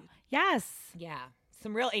 Same. Yes. Yeah.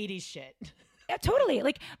 Some real 80s shit. Yeah, totally.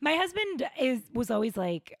 Like my husband was always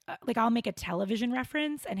like I'll make a television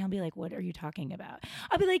reference and he'll be like, "What are you talking about?"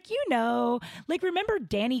 I'll be like, like remember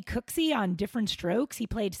Danny Cooksey on Different Strokes? He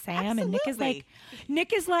played Sam, and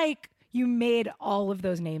Nick is like, you made all of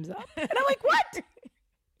those names up, and I'm like, what?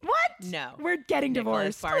 What? No. We're getting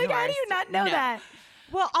Nicholas divorced. Like, how do Barnhorst. you not know No. that?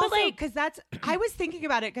 Well, also like- because I was thinking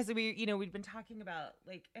about it because we'd been talking about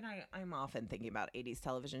like, and I'm often thinking about 80s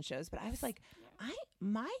television shows, but I was like,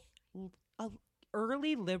 my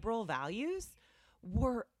early liberal values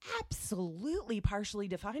were absolutely partially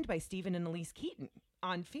defined by Stephen and Elise Keaton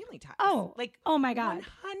on Family Ties. Oh, like, oh my God.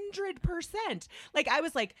 100%. Like, I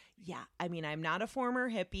was like, yeah, I mean, I'm not a former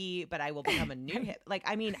hippie, but I will become a new hippie. Like,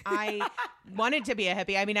 I mean, I wanted to be a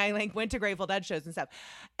hippie. I mean, I like went to Grateful Dead shows and stuff.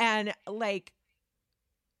 And like,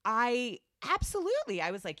 I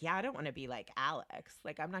was like, yeah, I don't want to be like Alex.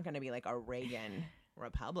 Like, I'm not going to be like a Reagan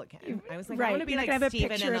Republican. I was like, I want to be You're like not gonna have a Stephen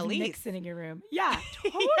picture and of Elise. Nixon in your room. Yeah,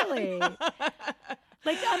 totally.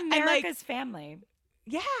 Like America's family.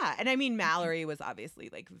 Yeah. And I mean, Mallory was obviously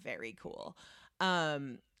like very cool.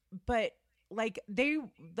 But like they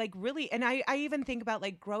like really, and I even think about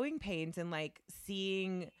like Growing Pains and like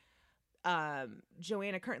seeing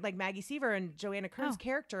Joanna Kern, like Maggie Seaver and Joanna Kern's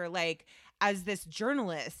character, like as this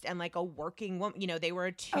journalist and like a working woman, they were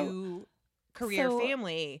a two career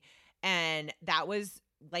family. And that was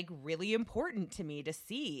like really important to me to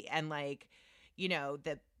see. And like,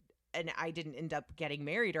 and I didn't end up getting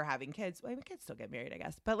married or having kids. Well, kids still get married, I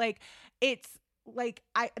guess. But like, it's like,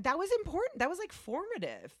 that was important. That was like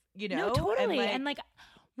formative, No, totally. And like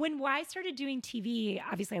when I started doing TV,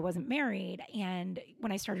 obviously I wasn't married. And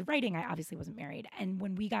when I started writing, I obviously wasn't married. And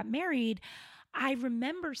when we got married, I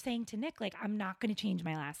remember saying to Nick, like, I'm not going to change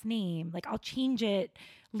my last name. Like, I'll change it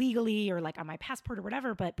legally or like on my passport or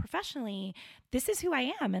whatever. But professionally, this is who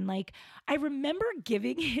I am. And like, I remember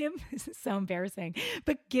giving him, this is so embarrassing,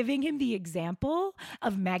 but giving him the example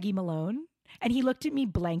of Maggie Malone. And he looked at me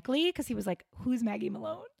blankly because he was like, who's Maggie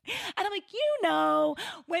Malone? And I'm like,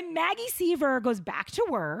 when Maggie Seaver goes back to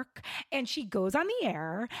work and she goes on the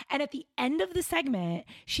air, and at the end of the segment,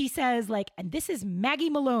 she says like, and this is Maggie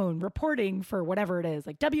Malone reporting for whatever it is,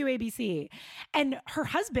 like WABC. And her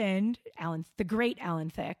husband, the great Alan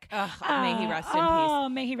Thicke. May he rest in peace. Oh,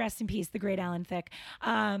 may he rest in peace, the great Alan Thicke.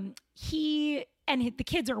 He the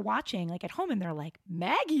kids are watching like at home and they're like,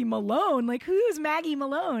 Maggie Malone, like who's Maggie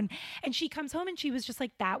Malone? And she comes home and she was just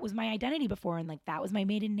like, that was my identity before. And like, that was my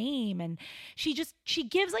maiden name. And she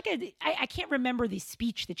gives like I can't remember the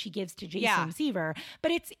speech that she gives to Jason Seaver,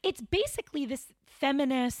 but it's basically this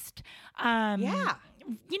feminist,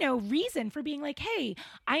 reason for being like, hey,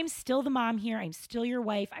 I'm still the mom here. I'm still your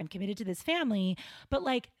wife. I'm committed to this family. But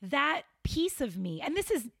like that piece of me, and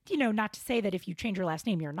this is, not to say that if you change your last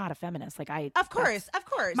name, you're not a feminist. Like of course.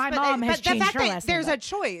 My mom has changed her last name. There's a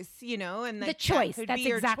choice, and the choice. That's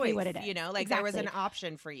exactly what it is. There was an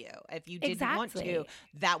option for you. If you didn't want to,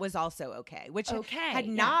 that was also okay. Which had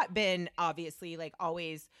not been obviously like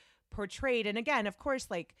always portrayed. And again, of course,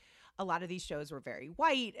 like a lot of these shows were very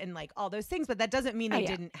white and like all those things, but that doesn't mean they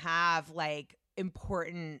didn't have like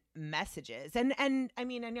important messages. And I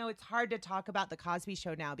mean, I know it's hard to talk about the Cosby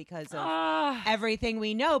Show now because of everything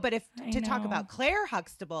we know, but talk about Claire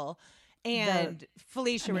Huxtable and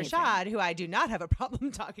Felicia Rashad, who I do not have a problem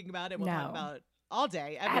talking about and we'll talk about all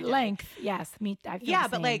day. At length. Yes. I feel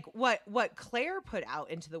but like what Claire put out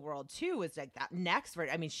into the world too was like that next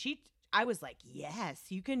version. I mean, I was like, yes,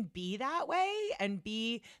 you can be that way and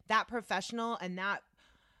be that professional and that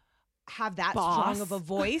have that strong of a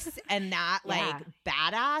voice and that like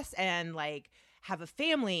badass and like have a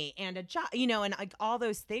family and a job, and like all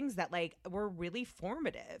those things that like were really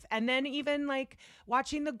formative. And then even like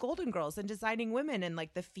watching the Golden Girls and Designing Women and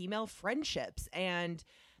like the female friendships and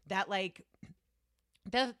that like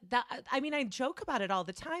I mean, I joke about it all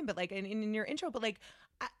the time, but like in your intro, but like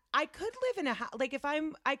I could live in a house, like if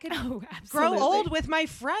I could grow old with my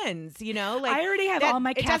friends, like I already have all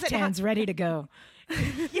my caftans ready to go.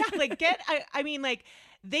 Like I mean, like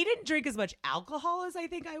they didn't drink as much alcohol as I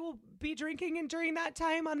think I will be drinking and during that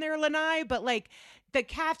time on their lanai, but like the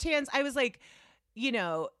caftans, I was like,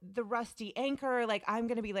 the rusty anchor, like I'm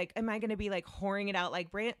going to be like, am I going to be like whoring it out like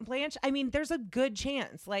Blanche? I mean, there's a good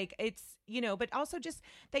chance like it's, but also just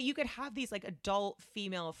that you could have these like adult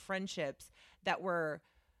female friendships that were,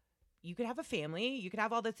 you could have a family, you could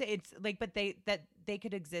have all this, it's like, but they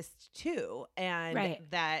could exist too. And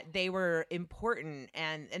that they were important.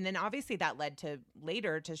 And then obviously that led to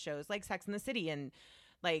later to shows like Sex and the City and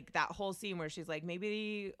like that whole scene where she's like,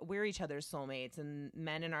 maybe we're each other's soulmates and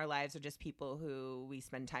men in our lives are just people who we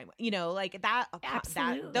spend time with, like that.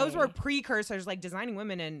 Absolutely. Those were precursors, like Designing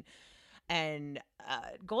Women and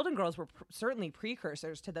Golden Girls were certainly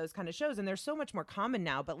precursors to those kind of shows. And they're so much more common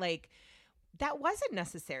now, but like, that wasn't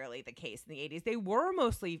necessarily the case in the 80s. They were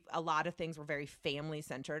mostly, a lot of things were very family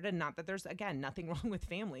centered, and not that there's, again, nothing wrong with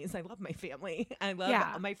families. I love my family. I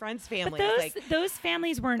love my friends' family. But those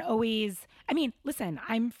families weren't always, I mean, listen,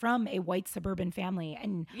 I'm from a white suburban family,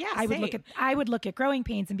 and I would look at Growing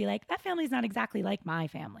Pains and be like, that family's not exactly like my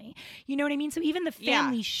family. You know what I mean? So even the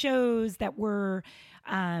family shows that were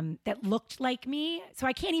that looked like me. So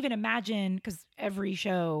I can't even imagine, because every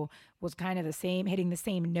show was kind of the same, hitting the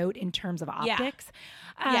same note in terms of optics.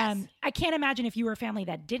 I can't imagine if you were a family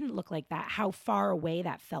that didn't look like that, how far away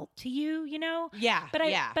that felt to you, Yeah. But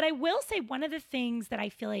I will say one of the things that I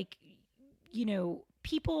feel like,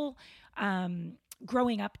 people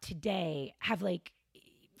growing up today have like,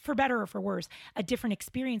 for better or for worse, a different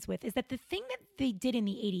experience with is that the thing that they did in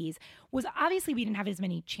the 80s was obviously we didn't have as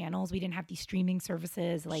many channels. We didn't have these streaming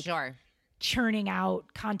services like churning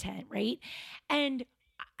out content, right? And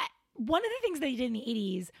one of the things they did in the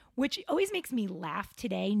 80s, which always makes me laugh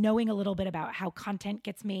today, knowing a little bit about how content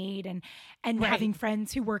gets made and having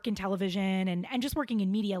friends who work in television and just working in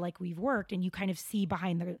media like we've worked, and you kind of see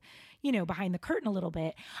behind the curtain a little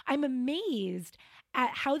bit. I'm amazed at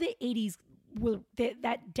how the 80s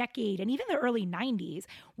that decade and even the early 90s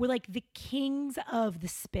were like the kings of the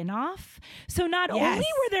spin-off. So not only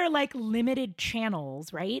were there like limited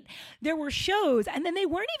channels, right? There were shows, and then they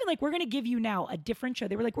weren't even like, we're going to give you now a different show.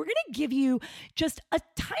 They were like, we're going to give you just a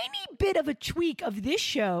tiny bit of a tweak of this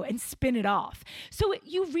show and spin it off. So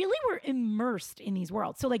you really were immersed in these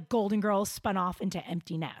worlds. So like Golden Girls spun off into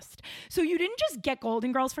Empty Nest. So you didn't just get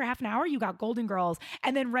Golden Girls for half an hour, you got Golden Girls,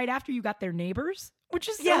 and then right after you got Their Neighbors. Which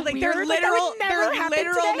is so like weird. They're literal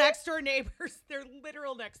next door neighbors. They're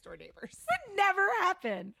literal next door neighbors. Would never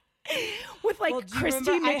happen. With like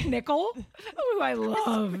Christy McNichol, who I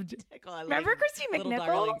loved. Remember Christy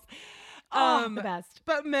McNichol? The best.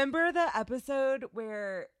 But remember the episode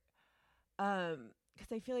where, because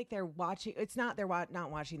I feel like they're watching. It's not they're not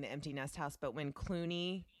watching the Empty Nest House, but when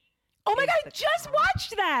Clooney. Oh my God! I just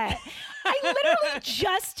watched that. I literally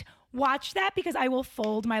just watch that because I will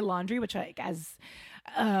fold my laundry, which as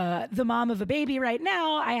the mom of a baby right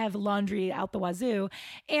now. I have laundry out the wazoo,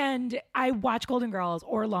 and I watch Golden Girls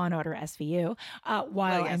or Law and Order SVU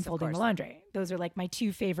while I'm folding the laundry. Those are like my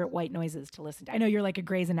two favorite white noises to listen to. I know you're like a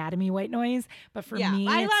Grey's Anatomy white noise, but for me,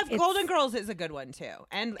 I love Golden Girls is a good one too,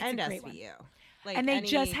 and SVU. Like and they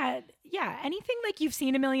just had anything like you've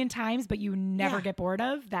seen a million times, but you never get bored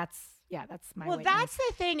of. That's my. Well, that's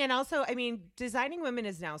the thing, and also, I mean, Designing Women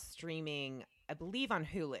is now streaming, I believe, on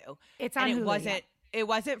Hulu. It's on Hulu. It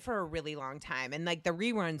wasn't for a really long time, and like the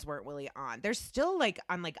reruns weren't really on. They're still like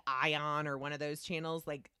on like Ion or one of those channels.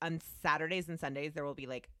 Like on Saturdays and Sundays, there will be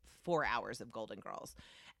like 4 hours of Golden Girls,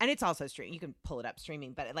 and it's also streaming. You can pull it up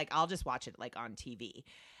streaming, but like I'll just watch it like on TV.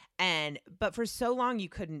 But for so long you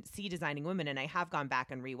couldn't see Designing Women, and I have gone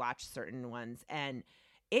back and rewatched certain ones, and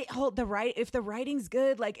if the writing's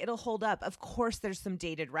good, like it'll hold up. Of course there's some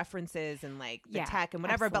dated references and like the tech and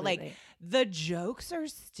whatever, absolutely. but like the jokes are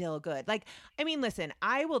still good. Like, I mean, listen,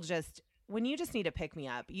 when you just need to pick me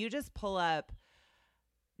up, you just pull up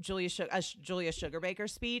Julia Sugarbaker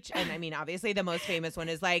speech, and I mean, obviously the most famous one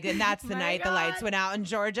is like, and that's the night the lights went out in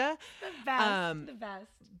Georgia. The best.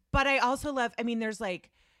 But I also love, I mean, there's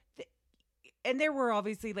like, and there were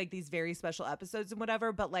obviously like these very special episodes and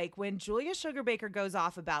whatever, but like when Julia Sugarbaker goes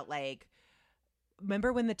off about like,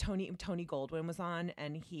 remember when the Tony Goldwyn was on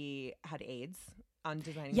and he had AIDS on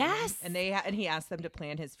Designing Women? And he asked them to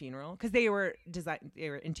plan his funeral because they were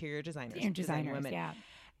interior designers. Designers, women.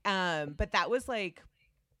 Yeah. But that was like,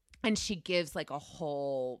 and she gives like a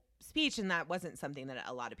whole speech, and that wasn't something that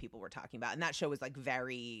a lot of people were talking about. And that show was like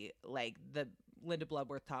very like the Linda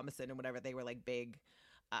Bloodworth Thomason and whatever, they were like big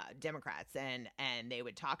Democrats, and they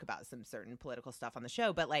would talk about some certain political stuff on the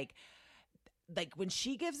show. But like when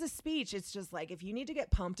she gives a speech, it's just like, if you need to get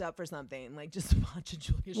pumped up for something, like just watch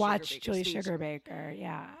Julia Sugarbaker.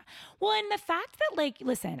 Yeah. Well, and the fact that like,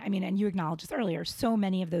 listen, I mean, and you acknowledged this earlier, so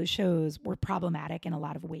many of those shows were problematic in a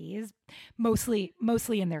lot of ways, mostly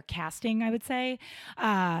in their casting, I would say,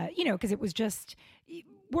 because it was just,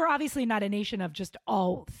 we're obviously not a nation of just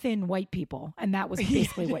all thin white people. And that was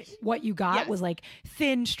basically what you got was like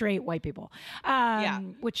thin, straight white people,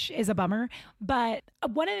 which is a bummer. But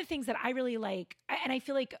one of the things that I really like, and I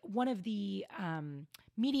feel like one of the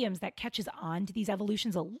mediums that catches on to these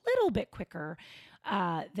evolutions a little bit quicker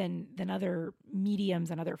than other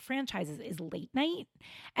mediums and other franchises is late night.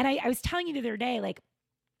 And I was telling you the other day, like,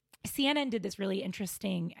 CNN did this really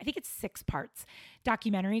interesting, I think it's 6 parts,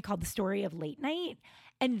 documentary called The Story of Late Night.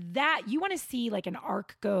 And that, you want to see like an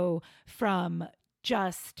arc go from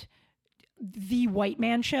just the white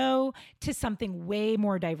man show to something way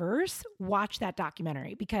more diverse, watch that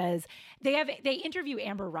documentary, because they interview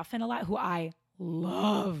Amber Ruffin a lot, who I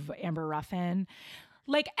love. Amber Ruffin.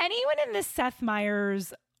 Like anyone in the Seth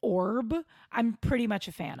Meyers orb, I'm pretty much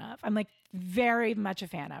a fan of. I'm like very much a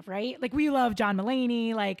fan of, right? Like we love John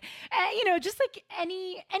Mulaney, like, just like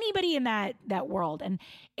anybody in that world. And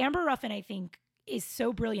Amber Ruffin, I think, is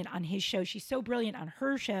so brilliant on his show. She's so brilliant on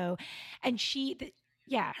her show. And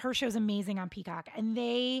her show's amazing on Peacock. And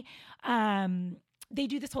they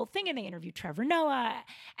do this whole thing, and they interview Trevor Noah.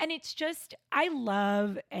 And it's just, I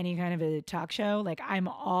love any kind of a talk show. Like I'm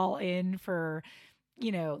all in for,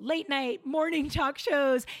 late night morning talk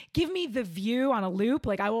shows. Give me The View on a loop.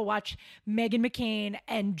 Like I will watch Meghan McCain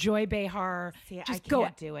and Joy Behar just go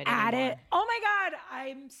at it. Oh my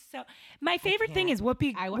God. My favorite thing is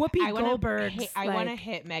Whoopi Goldberg. I want to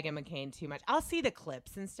hit Meghan McCain too much. I'll see the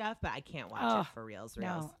clips and stuff, but I can't watch it for reals.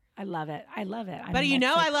 No, I love it. I But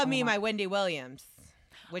I love me my Wendy Williams,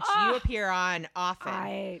 which you appear on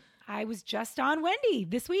often. I was just on Wendy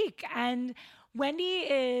this week, and Wendy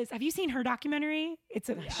is, have you seen her documentary?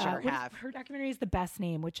 Her documentary is the best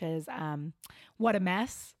name, which is What a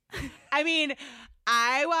Mess. I mean,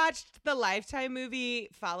 I watched the Lifetime movie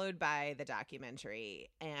followed by the documentary,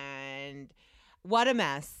 and What a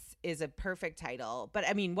Mess is a perfect title. But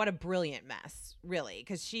I mean, what a brilliant mess, really,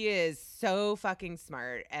 because she is so fucking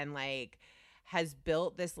smart and like has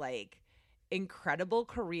built this like incredible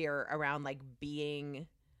career around like being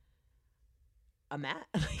a mess,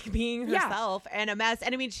 like being herself and a mess.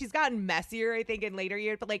 And I mean, she's gotten messier, I think, in later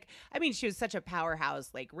years, but like, I mean, she was such a powerhouse,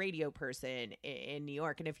 like radio person in New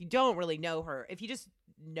York. And if you don't really know her, if you just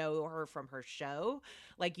know her from her show,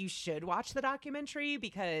 like you should watch the documentary,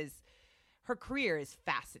 because her career is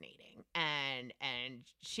fascinating. And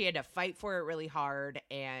she had to fight for it really hard.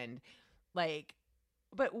 And like,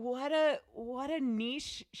 but what a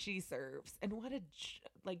niche she serves, and what a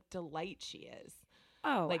like delight she is.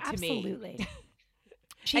 Oh, like, absolutely. To me.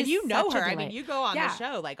 And you know her. I mean, you go on the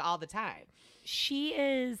show like all the time. She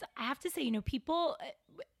is, I have to say, people,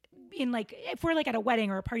 in like, if we're like at a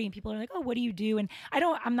wedding or a party and people are like, oh, what do you do? And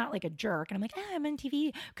I'm not like a jerk. And I'm like, I'm on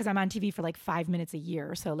TV because I'm on TV for like 5 minutes a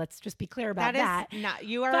year. So let's just be clear about that.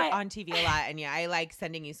 You are on TV a lot. And yeah, I like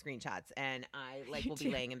sending you screenshots and I like will be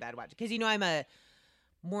laying in bed watching. Because, you know, I'm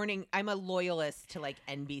a loyalist to like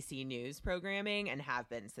NBC News programming and have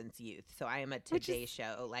been since youth. So I am a Today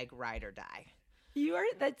Show, like ride or die.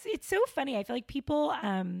 It's so funny. I feel like people,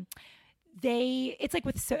 it's like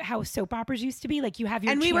with how soap operas used to be. Like you have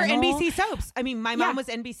your and channel. We were NBC soaps. I mean, my mom was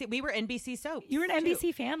NBC. We were NBC soaps. You were an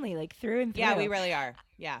NBC family, like through and through. Yeah, we really are.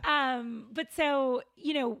 Yeah. But so,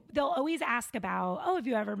 you know, they'll always ask about, oh, have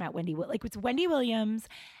you ever met Wendy? Like it's Wendy Williams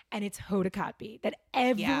and it's Hoda Kotb that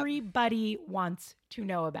everybody wants to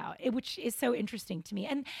know about, which is so interesting to me.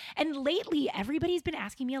 And lately, everybody's been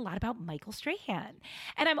asking me a lot about Michael Strahan.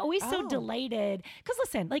 And I'm always so delighted because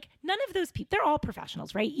listen, like none of those people, they're all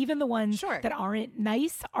professionals, right? Even the ones that aren't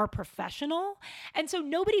nice are professional. And so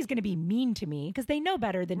nobody's going to be mean to me because they know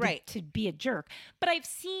better than to be a jerk. But I've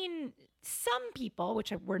seen some people,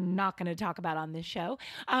 which we're not going to talk about on this show,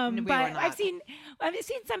 but I've seen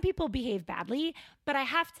some people behave badly. But I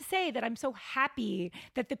have to say that I'm so happy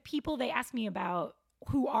that the people they ask me about,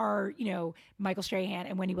 who are, you know, Michael Strahan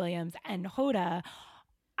and Wendy Williams and Hoda,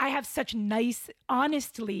 I have such nice,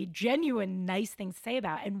 honestly, genuine, nice things to say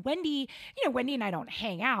about. And Wendy, you know, Wendy and I don't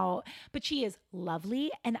hang out, but she is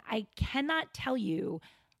lovely, and I cannot tell you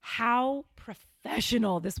how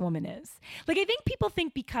professional this woman is. Like, I think people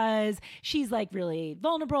think because she's like really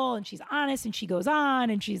vulnerable and she's honest and she goes on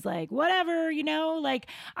and she's like, whatever, you know, like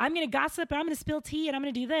I'm going to gossip and I'm going to spill tea and I'm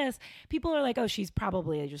going to do this. People are like, oh, she's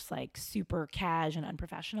probably just like super cash and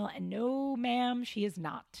unprofessional. And no, ma'am, she is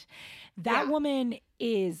not. That woman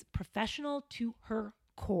is professional to her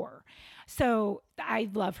core. So I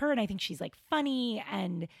love her. And I think she's like funny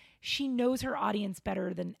and she knows her audience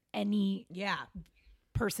better than any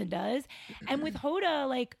person does. And with Hoda,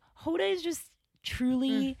 like Hoda is just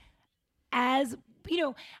truly as, you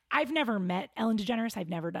know, I've never met Ellen DeGeneres. I've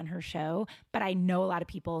never done her show, but I know a lot of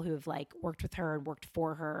people who have like worked with her and worked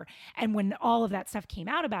for her. And when all of that stuff came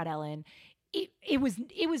out about Ellen, it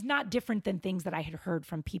was not different than things that I had heard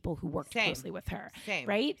from people who worked closely with her.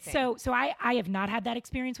 Right. So I have not had that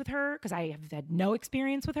experience with her because I have had no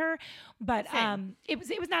experience with her, but it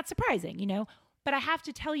was not surprising, you know. But I have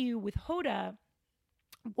to tell you with Hoda,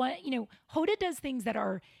 Hoda does things that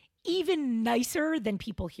are even nicer than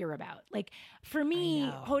people hear about. Like for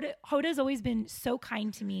me, Hoda's always been so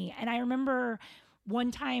kind to me. And I remember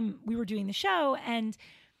one time we were doing the show and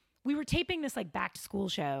we were taping this like back to school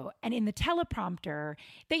show. And in the teleprompter,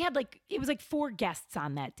 they had it was like 4 guests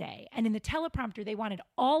on that day. And in the teleprompter, they wanted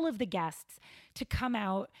all of the guests to come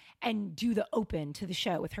out and do the open to the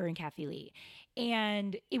show with her and Kathy Lee.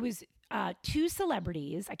 And it was 2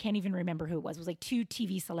 celebrities. I can't even remember who it was. It was like 2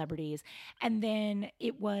 TV celebrities. And then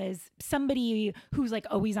it was somebody who's like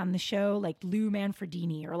always on the show, like Lou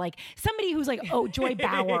Manfredini, or like somebody who's like, Joy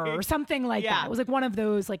Bauer or something like that. It was like one of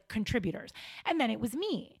those like contributors. And then it was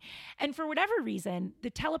me. And for whatever reason,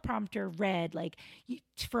 the teleprompter read like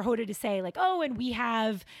for Hoda to say like, oh, and we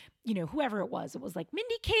have, you know, whoever it was like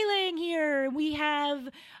Mindy Kaling here. We have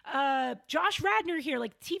Josh Radnor here,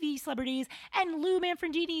 like TV celebrities, and Lou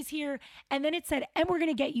Manfredini's here. And then it said, and we're going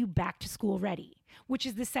to get you back to school ready, which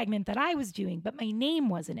is the segment that I was doing, but my name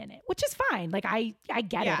wasn't in it, which is fine. Like I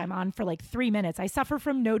get it. I'm on for like 3 minutes. I suffer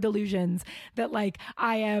from no delusions that like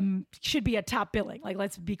should be a top billing. Like,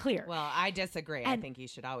 let's be clear. Well, I disagree. I think you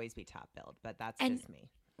should always be top billed, but that's just me.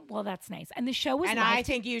 Well, that's nice. And the show was I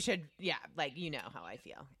think you should, like, you know how I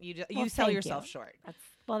feel. You sell yourself short.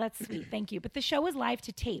 That's sweet. Thank you. But the show was live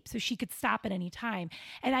to tape, so she could stop at any time.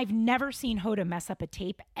 And I've never seen Hoda mess up a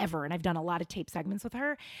tape ever. And I've done a lot of tape segments with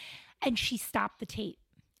her. And she stopped the tape.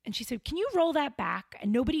 And she said, can you roll that back?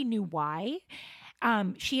 And nobody knew why.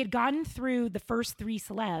 She had gotten through the first 3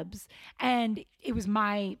 celebs, and it was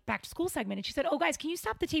my back to school segment. And she said, oh, guys, can you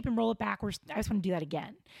stop the tape and roll it back? I just want to do that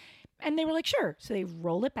again. And they were like, sure. So they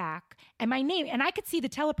roll it back. And my name, and I could see the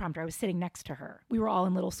teleprompter. I was sitting next to her. We were all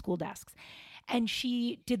in little school desks. And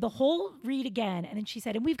she did the whole read again. And then she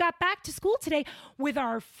said, and we've got back to school today with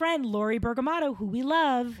our friend Lori Bergamato, who we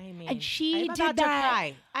love. And she did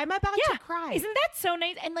that. I'm about to cry. Isn't that so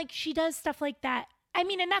nice? And like she does stuff like that. I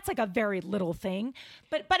mean, and that's like a very little thing,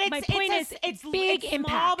 but my point is, it's big impact.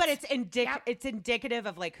 Small, but it's indicative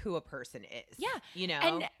of like who a person is. Yeah, you know,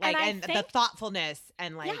 and the thoughtfulness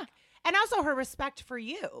and like. Yeah. And also her respect for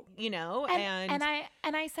you, you know, and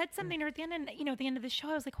I said something to her at the end, and you know, at the end of the show,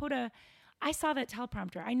 I was like, Hoda, I saw that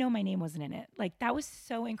teleprompter. I know my name wasn't in it. Like that was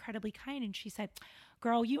so incredibly kind. And she said,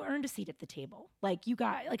 "Girl, you earned a seat at the table. Like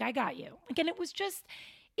I got you." Again,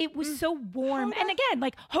 it it was so warm. And again,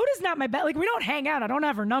 like Hoda's not my best. Like we don't hang out. I don't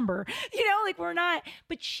have her number. You know, like we're not.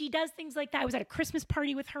 But she does things like that. I was at a Christmas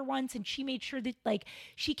party with her once, and she made sure that like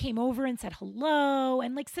she came over and said hello.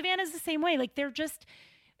 And like Savannah's the same way. Like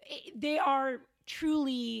they are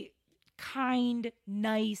truly kind,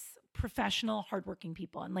 nice, professional, hardworking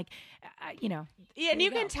people. And like, you know. Yeah, and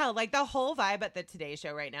you can tell like the whole vibe at the Today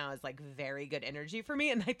Show right now is like very good energy for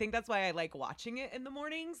me. And I think that's why I like watching it in the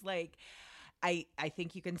mornings. Like, I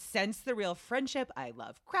think you can sense the real friendship. I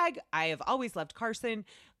love Craig. I have always loved Carson.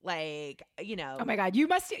 Like, you know. Oh my God, you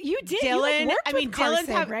did. Dylan. You like worked I mean, with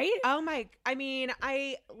Carson, right? Oh my. I mean,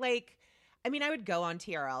 I would go on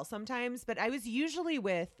TRL sometimes, but I was usually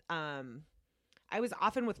with. I was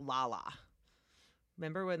often with Lala.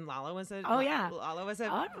 Remember when Lala was a? Oh yeah, Lala was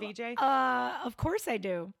a VJ. Of course I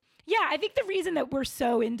do. Yeah, I think the reason that we're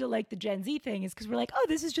so into like the Gen Z thing is because we're like, oh,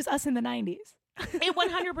 this is just us in the 90s. It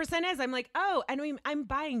 100% is. I'm like, oh, and I'm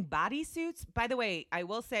buying bodysuits. By the way, I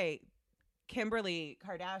will say, Kimberly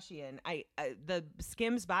Kardashian, the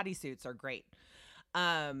Skims bodysuits are great.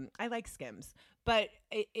 I like Skims, but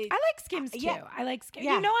I like Skims too. Yeah. I like Skims.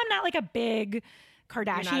 Yeah. You know, I'm not like a big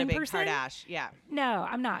Kardashian You're not a big person. Kardashian, yeah. No,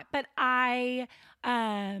 I'm not. But I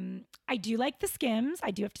do like the Skims.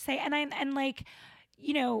 I do have to say, and like,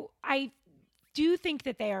 you know, I do think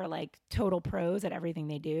that they are like total pros at everything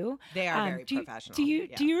they do. They are very professional. Do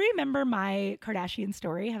you remember my Kardashian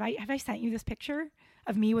story? Have I sent you this picture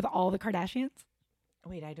of me with all the Kardashians?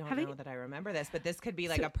 Wait, I don't know that I remember this, but this could be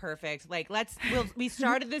like a perfect, like, we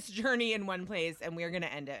started this journey in one place and we're going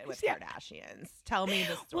to end it with Kardashians. Tell me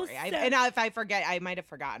the story. Well, if I forget, I might have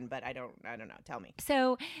forgotten, but I don't know. Tell me.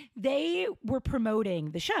 So they were promoting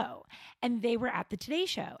the show and they were at the Today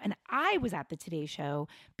Show, and I was at the Today Show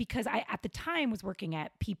because I, at the time, was working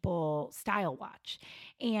at People Style Watch,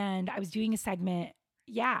 and I was doing a segment.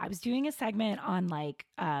 Yeah, I was doing a segment on like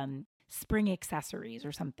spring accessories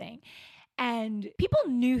or something. And people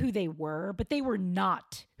knew who they were, but they were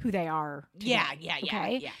not who they are today.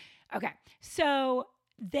 Yeah. Okay. So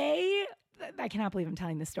I cannot believe I'm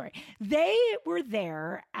telling this story. They were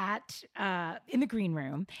there at in the green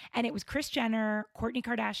room, and it was Kris Jenner, Kourtney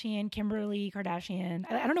Kardashian, Kimberly Kardashian.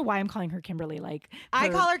 I don't know why I'm calling her Kimberly. Like I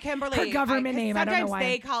call her Kimberly. Her government name. I don't know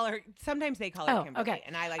why. Sometimes they call her Kimberly, okay.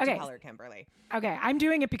 and I like to call her Kimberly. Okay, I'm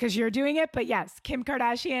doing it because you're doing it, but yes, Kim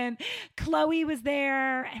Kardashian, Khloe was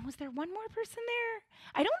there, and was there one more person there?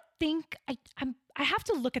 I don't think I have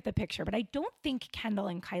to look at the picture, but I don't think Kendall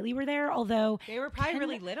and Kylie were there, although they were probably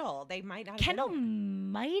really little. They might not have Kendall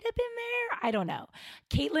might have been there. I don't know.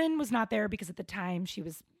 Caitlyn was not there because at the time she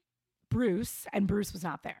was Bruce, and Bruce was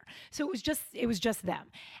not there. So it was just them.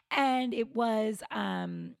 And it was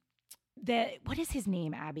what is his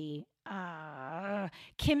name, Abby?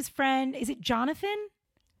 Kim's friend. Is it Jonathan?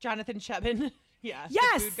 Jonathan Chebin. Yeah.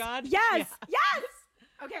 Yes. The food god. Yes. Yeah. Yes.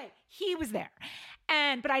 Okay. He was there.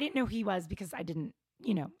 But I didn't know who he was because I didn't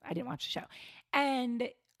watch the show. And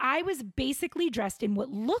I was basically dressed in what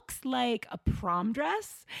looks like a prom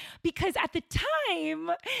dress because at the time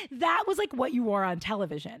that was like what you wore on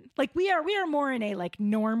television. Like we are more in a like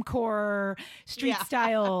normcore street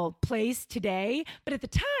style place today. But at the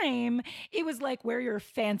time it was like wear your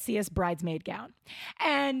fanciest bridesmaid gown.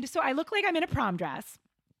 And so I look like I'm in a prom dress.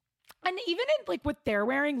 And even in like what they're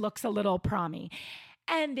wearing looks a little prom-y.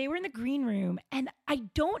 And they were in the green room, and I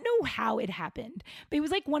don't know how it happened, but it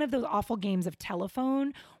was like one of those awful games of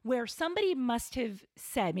telephone where somebody must have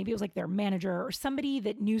said, maybe it was like their manager or somebody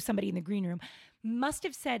that knew somebody in the green room, must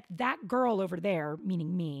have said, that girl over there,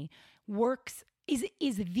 meaning me, is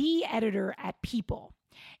the editor at People.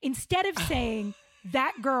 Instead of saying,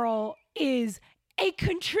 that girl is a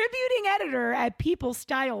contributing editor at People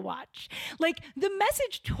Style Watch. Like the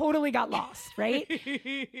message totally got lost, right?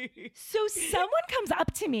 So someone comes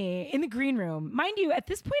up to me in the green room. Mind you, at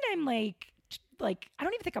this point I'm like I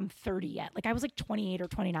don't even think I'm 30 yet. Like I was like 28 or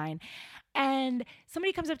 29. And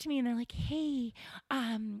somebody comes up to me and they're like, "Hey,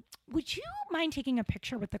 would you mind taking a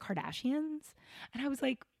picture with the Kardashians?" And I was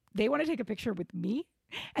like, "They want to take a picture with me?"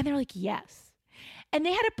 And they're like, "Yes." And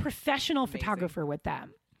they had a professional photographer with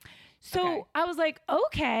them. So I was like,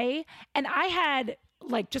 okay. And I had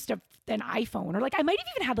like just an iPhone, or like I might have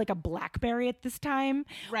even had like a BlackBerry at this time,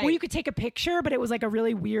 where you could take a picture, but it was like a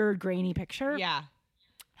really weird grainy picture. Yeah.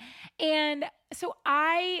 And so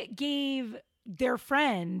I gave their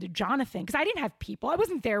friend Jonathan, because I didn't have people. I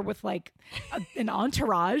wasn't there with like an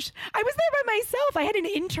entourage. I was there by myself. I had an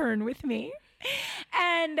intern with me.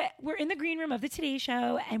 And we're in the green room of the Today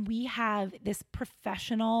Show, and we have this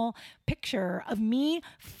professional picture of me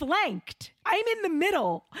flanked. I'm in the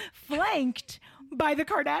middle, flanked by the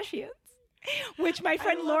Kardashians. which my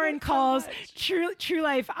friend Lauren calls true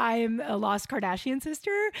life. I'm a lost Kardashian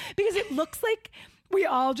sister because it looks like we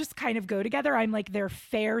all just kind of go together. I'm like their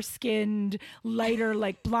fair skinned, lighter,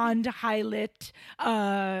 like blonde, high lit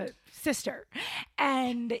sister.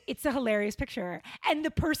 And it's a hilarious picture. And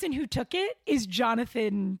the person who took it is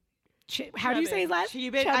Jonathan. How do you say his last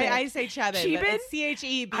name? I say Chebin. Chebin? It's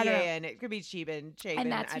Cheban. It could be Chebin.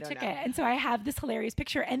 And that's who took it. And so I have this hilarious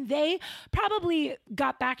picture. And they probably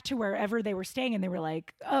got back to wherever they were staying and they were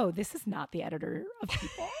like, oh, this is not the editor of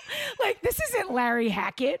People. Like, this isn't Larry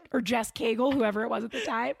Hackett or Jess Cagle, whoever it was at the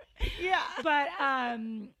time. Yeah. But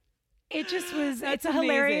it just was, it's a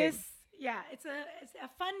hilarious. Yeah, it's a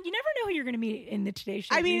fun. You never know who you're going to meet in the Today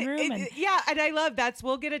Show green room. And I love that's.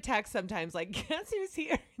 We'll get a text sometimes like, guess who's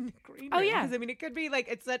here in the green room? Oh yeah, because I mean, it could be like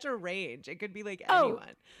it's such a range. It could be like anyone.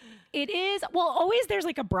 It is. Well, always there's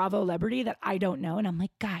like a Bravo celebrity that I don't know, and I'm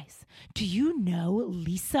like, guys, do you know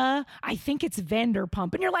Lisa? I think it's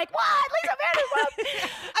Vanderpump, and you're like, what? Lisa Vanderpump?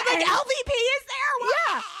 I'm like, LVP is there?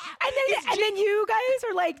 What? Yeah. And then you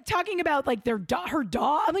guys are like talking about like her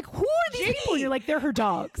dog. I'm like, who are these people? And you're like, they're her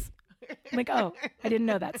dogs. I'm like, oh, I didn't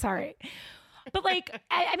know that. Sorry. But like,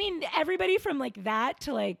 I mean, everybody from like that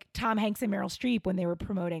to like Tom Hanks and Meryl Streep when they were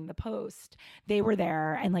promoting The Post, they were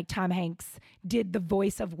there. And like Tom Hanks did the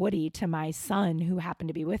voice of Woody to my son who happened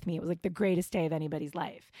to be with me. It was like the greatest day of anybody's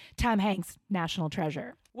life. Tom Hanks, national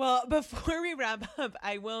treasure. Well, before we wrap up,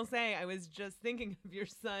 I will say I was just thinking of your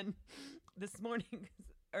son this morning.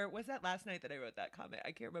 Or was that last night that I wrote that comment?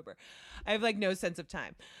 I can't remember. I have like no sense of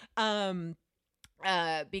time.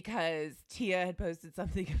 Because Tia had posted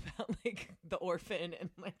something about like the orphan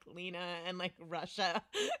and like Lena and like Russia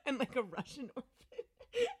and like a Russian orphan.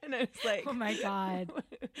 And I was like, oh my God.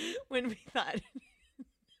 When we thought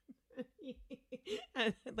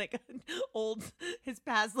like his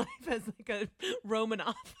past life as like a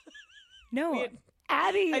Romanov. No.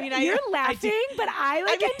 Abby, you're laughing, but I'm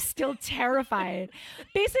still terrified.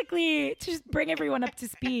 Basically, to just bring everyone up to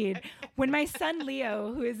speed, when my son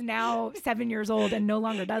Leo, who is now 7 years old and no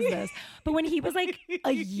longer does this, but when he was like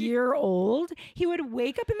a year old, he would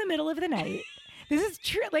wake up in the middle of the night. This is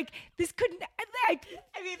true. Like, this couldn't.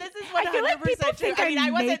 This is 100% I feel like people think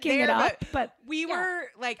I wasn't making it up, but we were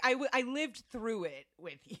like, I lived through it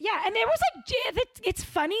with you. Yeah, and there was like, it's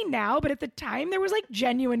funny now, but at the time there was like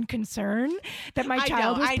genuine concern that my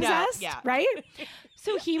child was possessed, right?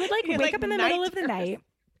 So he would like wake up in the middle of the night.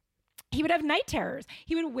 He would have night terrors.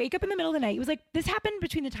 He would wake up in the middle of the night. It was like, this happened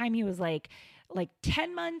between the time he was like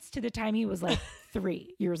 10 months to the time he was like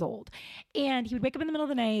 3 years old. And he would wake up in the middle of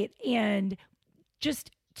the night and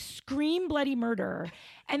just scream bloody murder.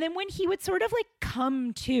 And then when he would sort of like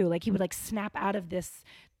come to, like he would like snap out of this,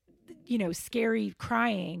 scary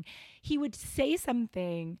crying, he would say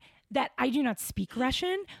something that I do not speak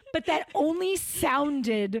Russian, but that only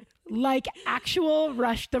sounded like actual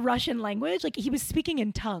the Russian language. Like he was speaking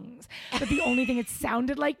in tongues, but the only thing it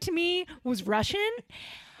sounded like to me was Russian.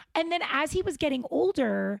 And then as he was getting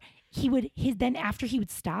older, then after he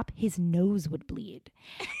would stop, his nose would bleed.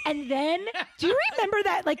 And then, do you remember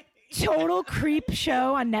that like total creep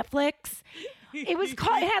show on Netflix? It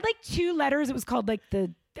had like 2 letters. It was called like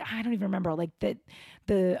I don't even remember, like the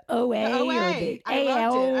OA or the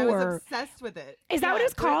AL. I was obsessed with it. Is that what it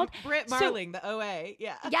was called? Britt Marling, the OA.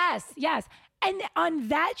 Yeah. Yes. And on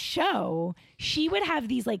that show, she would have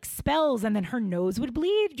these like spells and then her nose would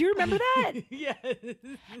bleed. Do you remember that? Yes.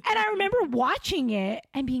 And I remember watching it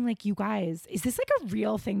and being like, you guys, is this like a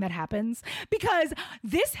real thing that happens? Because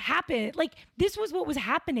this happened, like this was what was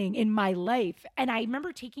happening in my life. And I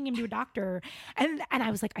remember taking him to a doctor and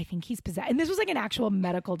I was like, I think he's possessed. And this was like an actual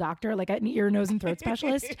medical doctor, like an ear, nose, and throat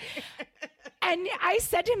specialist. And I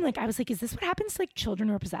said to him, like, I was like, is this what happens to like children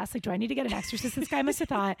who are possessed? Like, do I need to get an exorcist? This guy must have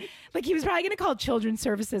thought like he was probably going to call children's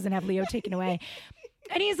services and have Leo taken away.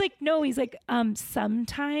 And he's like, no, he's like,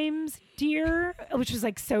 sometimes, dear, which was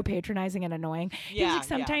like so patronizing and annoying. He was like,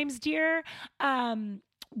 sometimes, dear,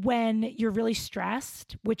 when you're really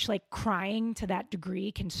stressed, which like crying to that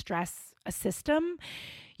degree can stress a system,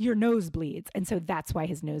 your nose bleeds. And so that's why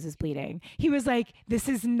his nose is bleeding. He was like, this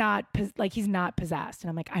is not, he's not possessed. And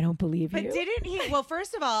I'm like, I don't believe you. But didn't he, well,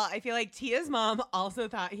 first of all, I feel like Tia's mom also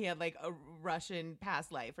thought he had like a Russian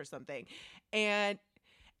past life or something. And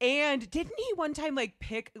didn't he one time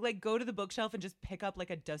go to the bookshelf and just pick up like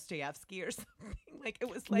a Dostoevsky or something? Like it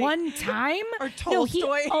was like one time or Tolstoy.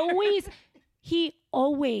 No, he always he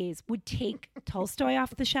always would take Tolstoy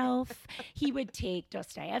off the shelf. He would take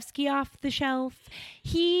Dostoevsky off the shelf.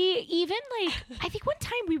 He even I think one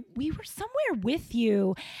time we were somewhere with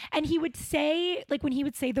you and he would say, like when he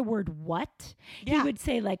would say the word what, he would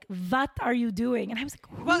say like, what are you doing? And I was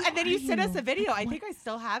like, well, and then you sent us a video. I think I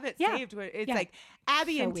still have it saved. Where it's like,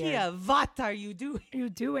 Abby so and Tia, what are you doing? Are you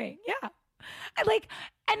doing? Yeah.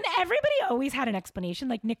 And everybody always had an explanation.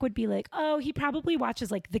 Like Nick would be like, oh, he probably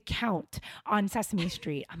watches like The Count on Sesame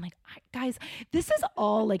Street. I'm like, guys, this is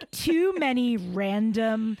all like too many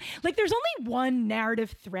random, like there's only one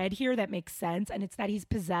narrative thread here that makes sense. And it's that he's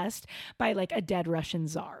possessed by like a dead Russian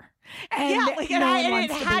czar. And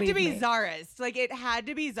it had to be Tsarist. Like it had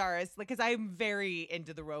to be Tsarist. Like, cause I'm very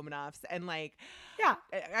into the Romanovs and like,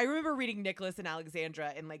 I remember reading Nicholas and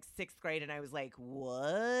Alexandra in like 6th grade and I was like,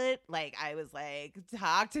 what? Like, I was like,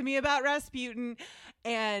 talk to me about Rasputin.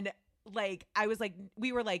 And like, I was like,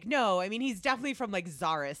 we were like, no, I mean, he's definitely from like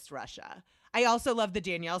Tsarist Russia. I also love the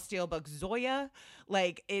Danielle Steele book, Zoya.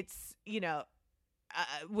 Like it's,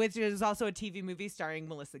 which is also a TV movie starring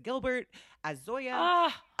Melissa Gilbert as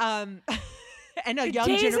Zoya. And a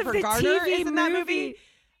young Jennifer Garner is in that movie.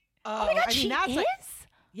 Oh my God, she is?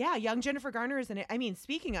 Yeah, young Jennifer Garner is in it. I mean,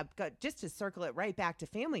 speaking of, just to circle it right back to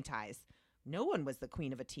Family Ties, no one was the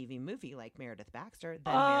queen of a TV movie like Meredith Baxter,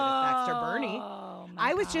 then Meredith Baxter Bernie.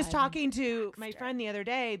 I was just talking to my friend the other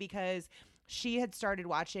day because she had started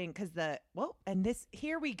watching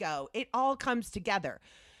here we go. It all comes together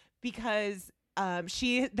because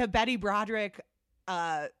the Betty Broderick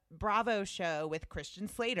Bravo show with Christian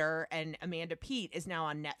Slater and Amanda Peet is now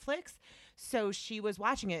on Netflix. So she was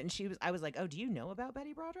watching it and I was like, oh, do you know about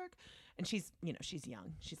Betty Broderick? And she's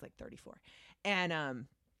young. She's like 34. And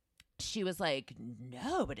she was like,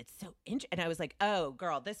 no, but it's so interesting. And I was like, oh,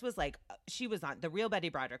 girl, this was like, she was on, the real Betty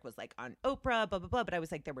Broderick was like on Oprah, blah, blah, blah. But I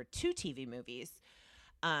was like, there were 2 TV movies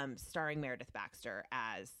starring Meredith Baxter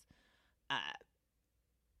as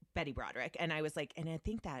Betty Broderick. And I was like, and I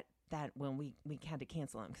think that when we had to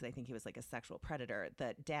cancel him because I think he was like a sexual predator,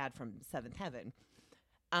 the dad from Seventh Heaven,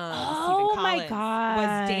 Stephen Collins, my God,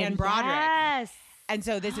 was Dan Broderick. Yes. And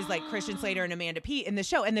so this is like Christian Slater and Amanda Peet in the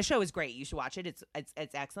show. And the show is great. You should watch it.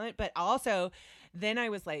 It's excellent. But also then I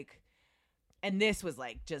was like, and this was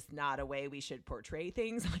like just not a way we should portray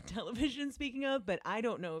things on television, speaking of, but I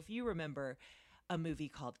don't know if you remember a movie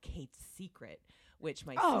called Kate's Secret, which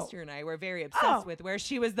my sister and I were very obsessed with, where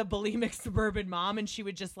she was the bulimic suburban mom and she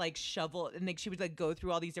would just like shovel and like she would like go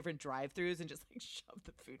through all these different drive-thrus and just like shove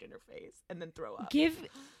the food in her face and then throw up.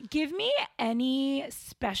 Give me any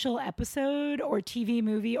special episode or TV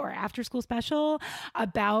movie or after school special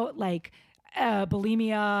about like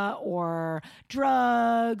bulimia or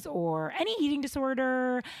drugs or any eating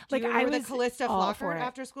disorder. Like I was the Callista Flockhart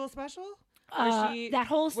after school special. That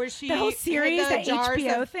whole series, that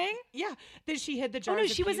HBO thing. Yeah, then she hid the jars. Oh no,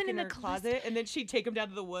 she wasn't in the closet, and then she'd take them down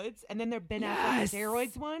to the woods, and then there'd been after the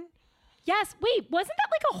steroids one. Yes, wait, wasn't that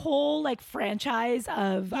like a whole like franchise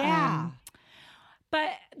of? Yeah, but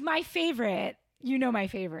my favorite. My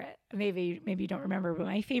favorite, maybe you don't remember, but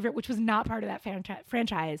my favorite, which was not part of that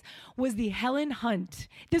franchise, was the Helen Hunt.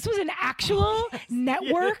 This was an actual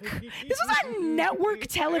network. This was on network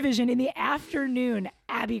television in the afternoon,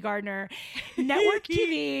 Abby Gardner. Network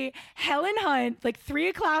TV, Helen Hunt, like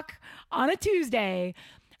 3:00 on a Tuesday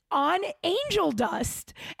on Angel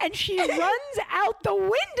Dust. And she runs out the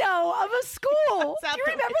window of a school. Do you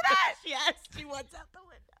remember that? Yes, she runs out the window.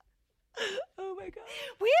 Oh my God.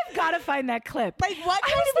 We have got to find that clip. Like what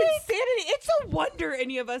kind of insanity? It's a wonder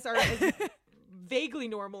any of us are as vaguely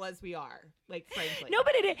normal as we are. Like frankly. No,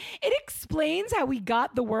 but it explains how we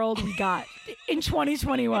got the world we got in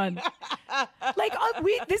 2021. Like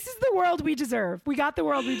this is the world we deserve. We got the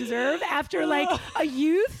world we deserve after like a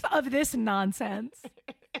youth of this nonsense.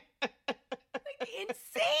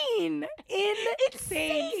 Insane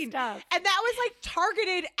stuff. And that was like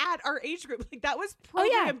targeted at our age group. Like that was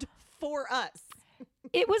programmed for us.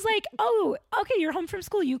 It was like, oh, okay, you're home from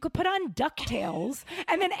school. You could put on DuckTales.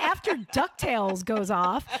 And then after DuckTales goes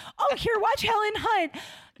off, oh, here, watch Helen Hunt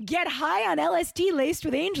get high on LSD laced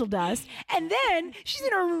with angel dust. And then she's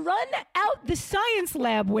going to run out the science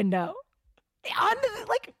lab window.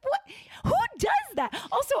 Like, what? Who does that?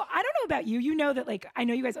 Also, I don't know about you. You know that, like, I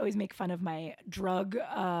know you guys always make fun of my drug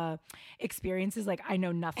experiences. Like, I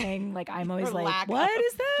know nothing. Like, I'm always like, what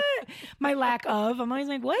is that? My lack of. I'm always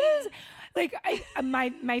like, what is? Like,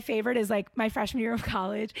 my favorite is like my freshman year of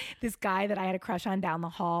college. This guy that I had a crush on down the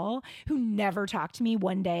hall who never talked to me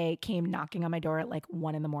one day came knocking on my door at like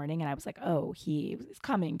 1 a.m. and I was like, oh, he is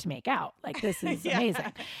coming to make out. Like, this is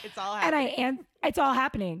amazing. It's all happening. It's all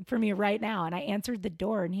happening for me right now. And I answered the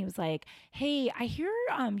door and he was like, hey, I hear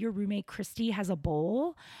your roommate Christy has a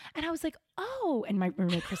bowl. And I was like, oh. And my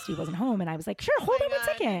roommate Christy wasn't home. And I was like, sure, hold on 1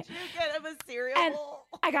 second. Did you get him a cereal And bowl?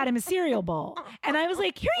 I got him a cereal bowl. And I was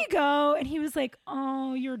like, here you go. And he was like,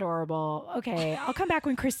 oh, you're adorable. Okay, I'll come back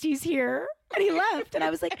when Christy's here. And he left. And I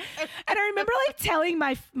was like, and I remember like telling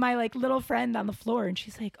my like little friend on the floor, and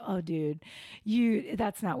she's like, oh, dude,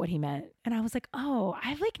 that's not what he meant. And I was like, oh,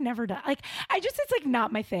 I've like never done, like, it's like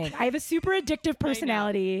not my thing. I have a super addictive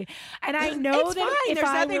personality. And I know it's that fine. if There's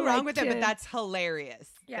I nothing were, wrong like, with it, but that's hilarious.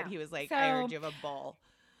 Yeah. That he was like, So- I heard you have a bowl.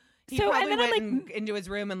 He So, probably and then went into his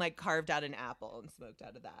room and like carved out an apple and smoked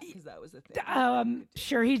out of that because that was the thing.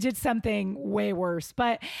 Sure, he did something way worse,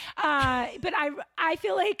 but I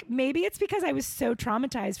feel like maybe it's because I was so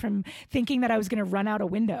traumatized from thinking that I was going to run out a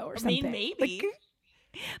window or something. maybe. Like,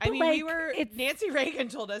 I mean, like, Nancy Reagan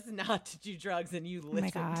told us not to do drugs and you oh my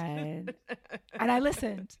listened. God. And I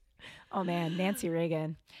listened. Oh man, Nancy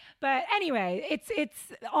Reagan. But anyway, it's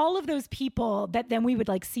all of those people that then we would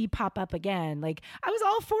like see pop up again. Like I was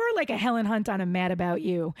all for like a Helen Hunt on a Mad About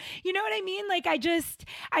You. You know what I mean? Like I feel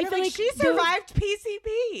like she survived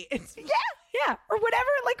PCP. Yeah, or whatever.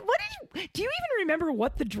 Like, do you even remember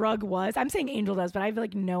what the drug was? I'm saying angel dust, but I have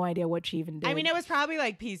like no idea what she even did. I mean, it was probably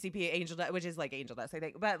like PCP, angel dust, which is like angel dust, I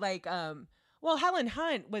think. But like, well, Helen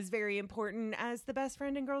Hunt was very important as the best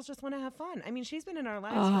friend in Girls Just Want to Have Fun. I mean, she's been in our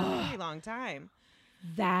lives for a really long time.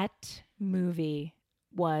 That movie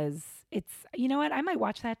it's, you know what? I might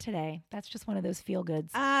watch that today. That's just one of those feel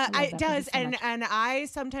goods. It does. So much. And I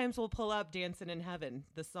sometimes will pull up Dancing in Heaven,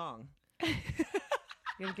 the song.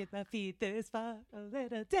 Gonna get my feet this far, a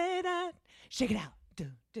little da-da. Shake it out.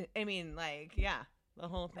 I mean, like, yeah, the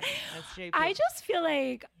whole thing. That's JP. I just feel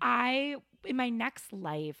like in my next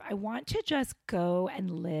life, I want to just go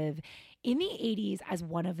and live in the 80s as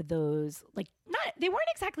one of those, like, they weren't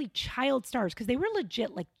exactly child stars because they were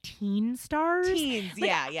legit like teen stars. Teens, like,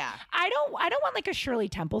 yeah. I don't want like a Shirley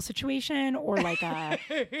Temple situation or like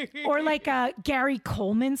a Gary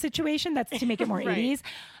Coleman situation that's to make it more Right. 80s.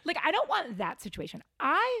 Like, I don't want that situation.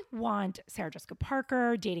 I want Sarah Jessica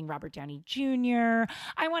Parker dating Robert Downey Jr.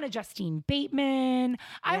 I want a Justine Bateman.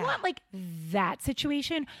 I want like that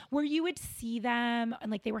situation where you would see them and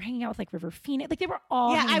like they were hanging out with like River Phoenix. Like they were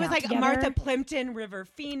all Yeah, I hanging was out like together. Martha Plimpton, River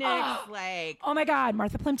Phoenix, like. Oh my God,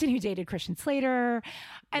 Martha Plimpton, who dated Christian Slater.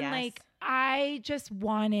 And Yes. like, I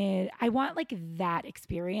want like that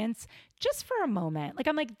experience just for a moment. Like,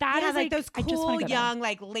 I'm like, that is like those I just wanna cool, go there. young,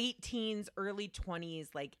 like late teens, early 20s,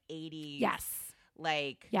 like 80s. Yes.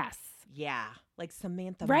 Like, Yes. yeah, like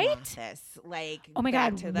Samantha Right? Mathis. Like, Oh my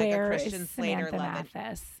back God, to like where a is Christian Slater Samantha love.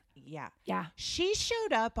 Mathis? Yeah. Yeah. She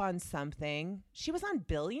showed up on something. She was on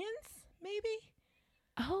Billions, maybe?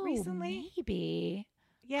 Oh, Recently? maybe.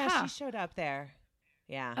 Yeah, Huh. she showed up there.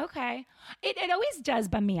 Yeah. Okay. It always does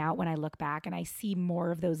bum me out when I look back and I see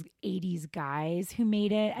more of those 80s guys who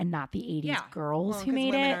made it and not the 80s girls Well, who 'cause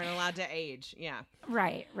made women it. aren't allowed to age. Yeah.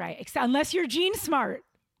 Right. Unless you're Gene Smart.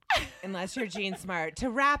 Unless you're Gene Smart. To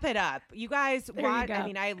wrap it up, you guys you watch. go. I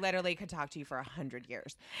mean, I literally could talk to you for 100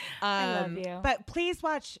 years. I love you. But please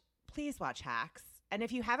watch Hacks. And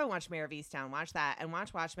if you haven't watched Mayor of Easttown, watch that and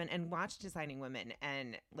watch Watchmen and watch Designing Women.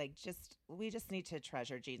 And like, we just need to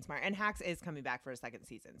treasure Gene Smart. And Hacks is coming back for a second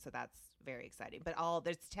season, so that's very exciting. But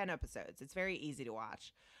there's 10 episodes. It's very easy to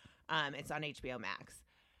watch. It's on HBO Max.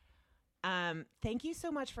 Thank you so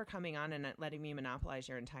much for coming on and letting me monopolize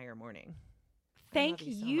your entire morning. Thank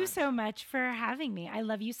you so much for having me. I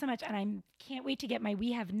love you so much, and I can't wait to get my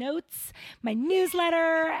We Have Notes, my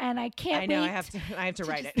newsletter, and I can't. I know. wait I have to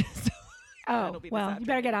write it. So Oh, be this well, you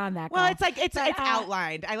better afternoon. get on that. Well, girl. it's like it's But,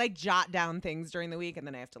 outlined. I like jot down things during the week, and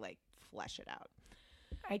then I have to like flesh it out.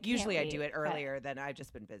 Usually I do it earlier than I've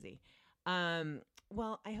just been busy.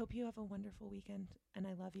 Well, I hope you have a wonderful weekend, and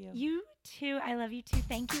I love you. You too. I love you too.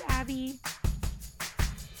 Thank you, Abby.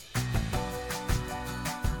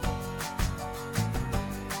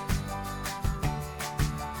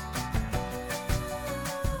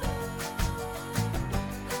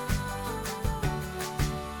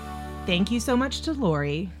 Thank you so much to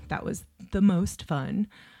Lori. That was the most fun.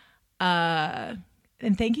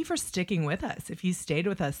 And thank you for sticking with us. If you stayed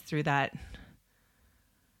with us through that,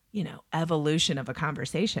 evolution of a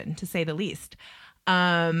conversation, to say the least.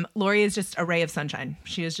 Lori is just a ray of sunshine.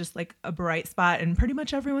 She is just like a bright spot in pretty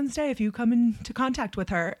much everyone's day if you come into contact with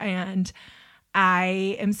her. And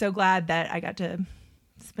I am so glad that I got to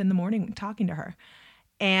spend the morning talking to her.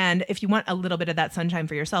 And if you want a little bit of that sunshine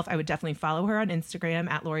for yourself, I would definitely follow her on Instagram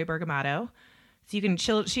at Lori Bergamato. So you can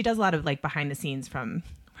chill. She does a lot of like behind the scenes from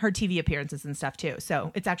her TV appearances and stuff too.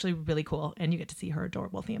 So it's actually really cool. And you get to see her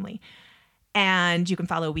adorable family. And you can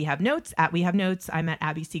follow We Have Notes at We Have Notes. I'm at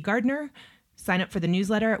Abby C. Gardner. Sign up for the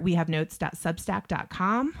newsletter at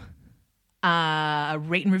wehavenotes.substack.com.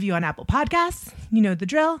 Rate and review on Apple Podcasts. You know the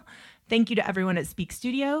drill. Thank you to everyone at Speak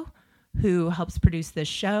Studio who helps produce this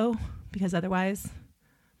show, because otherwise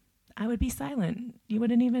I would be silent. You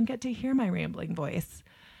wouldn't even get to hear my rambling voice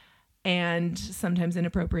and sometimes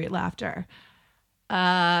inappropriate laughter.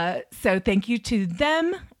 So thank you to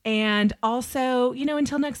them. And also,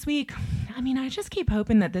 until next week, I just keep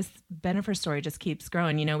hoping that this Bennifer story just keeps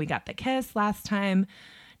growing. We got the kiss last time.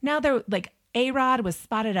 Now they're like, A-Rod was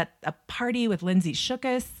spotted at a party with Lindsay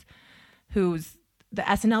Shookus, who's the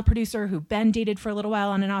SNL producer who Ben dated for a little while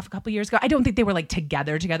on and off a couple years ago. I don't think they were like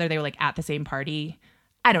together. They were like at the same party.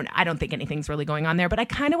 I don't know. I don't think anything's really going on there, but I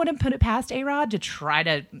kind of wouldn't put it past A-Rod to try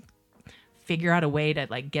to figure out a way to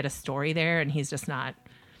like get a story there. And he's not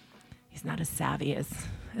as savvy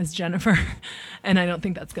as Jennifer. And I don't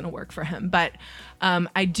think that's going to work for him. But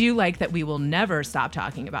I do like that we will never stop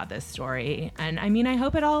talking about this story. And I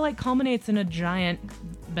hope it all like culminates in a giant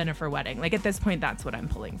Bennifer wedding. Like at this point, that's what I'm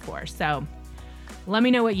pulling for. So let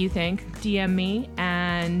me know what you think. DM me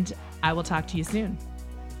and I will talk to you soon.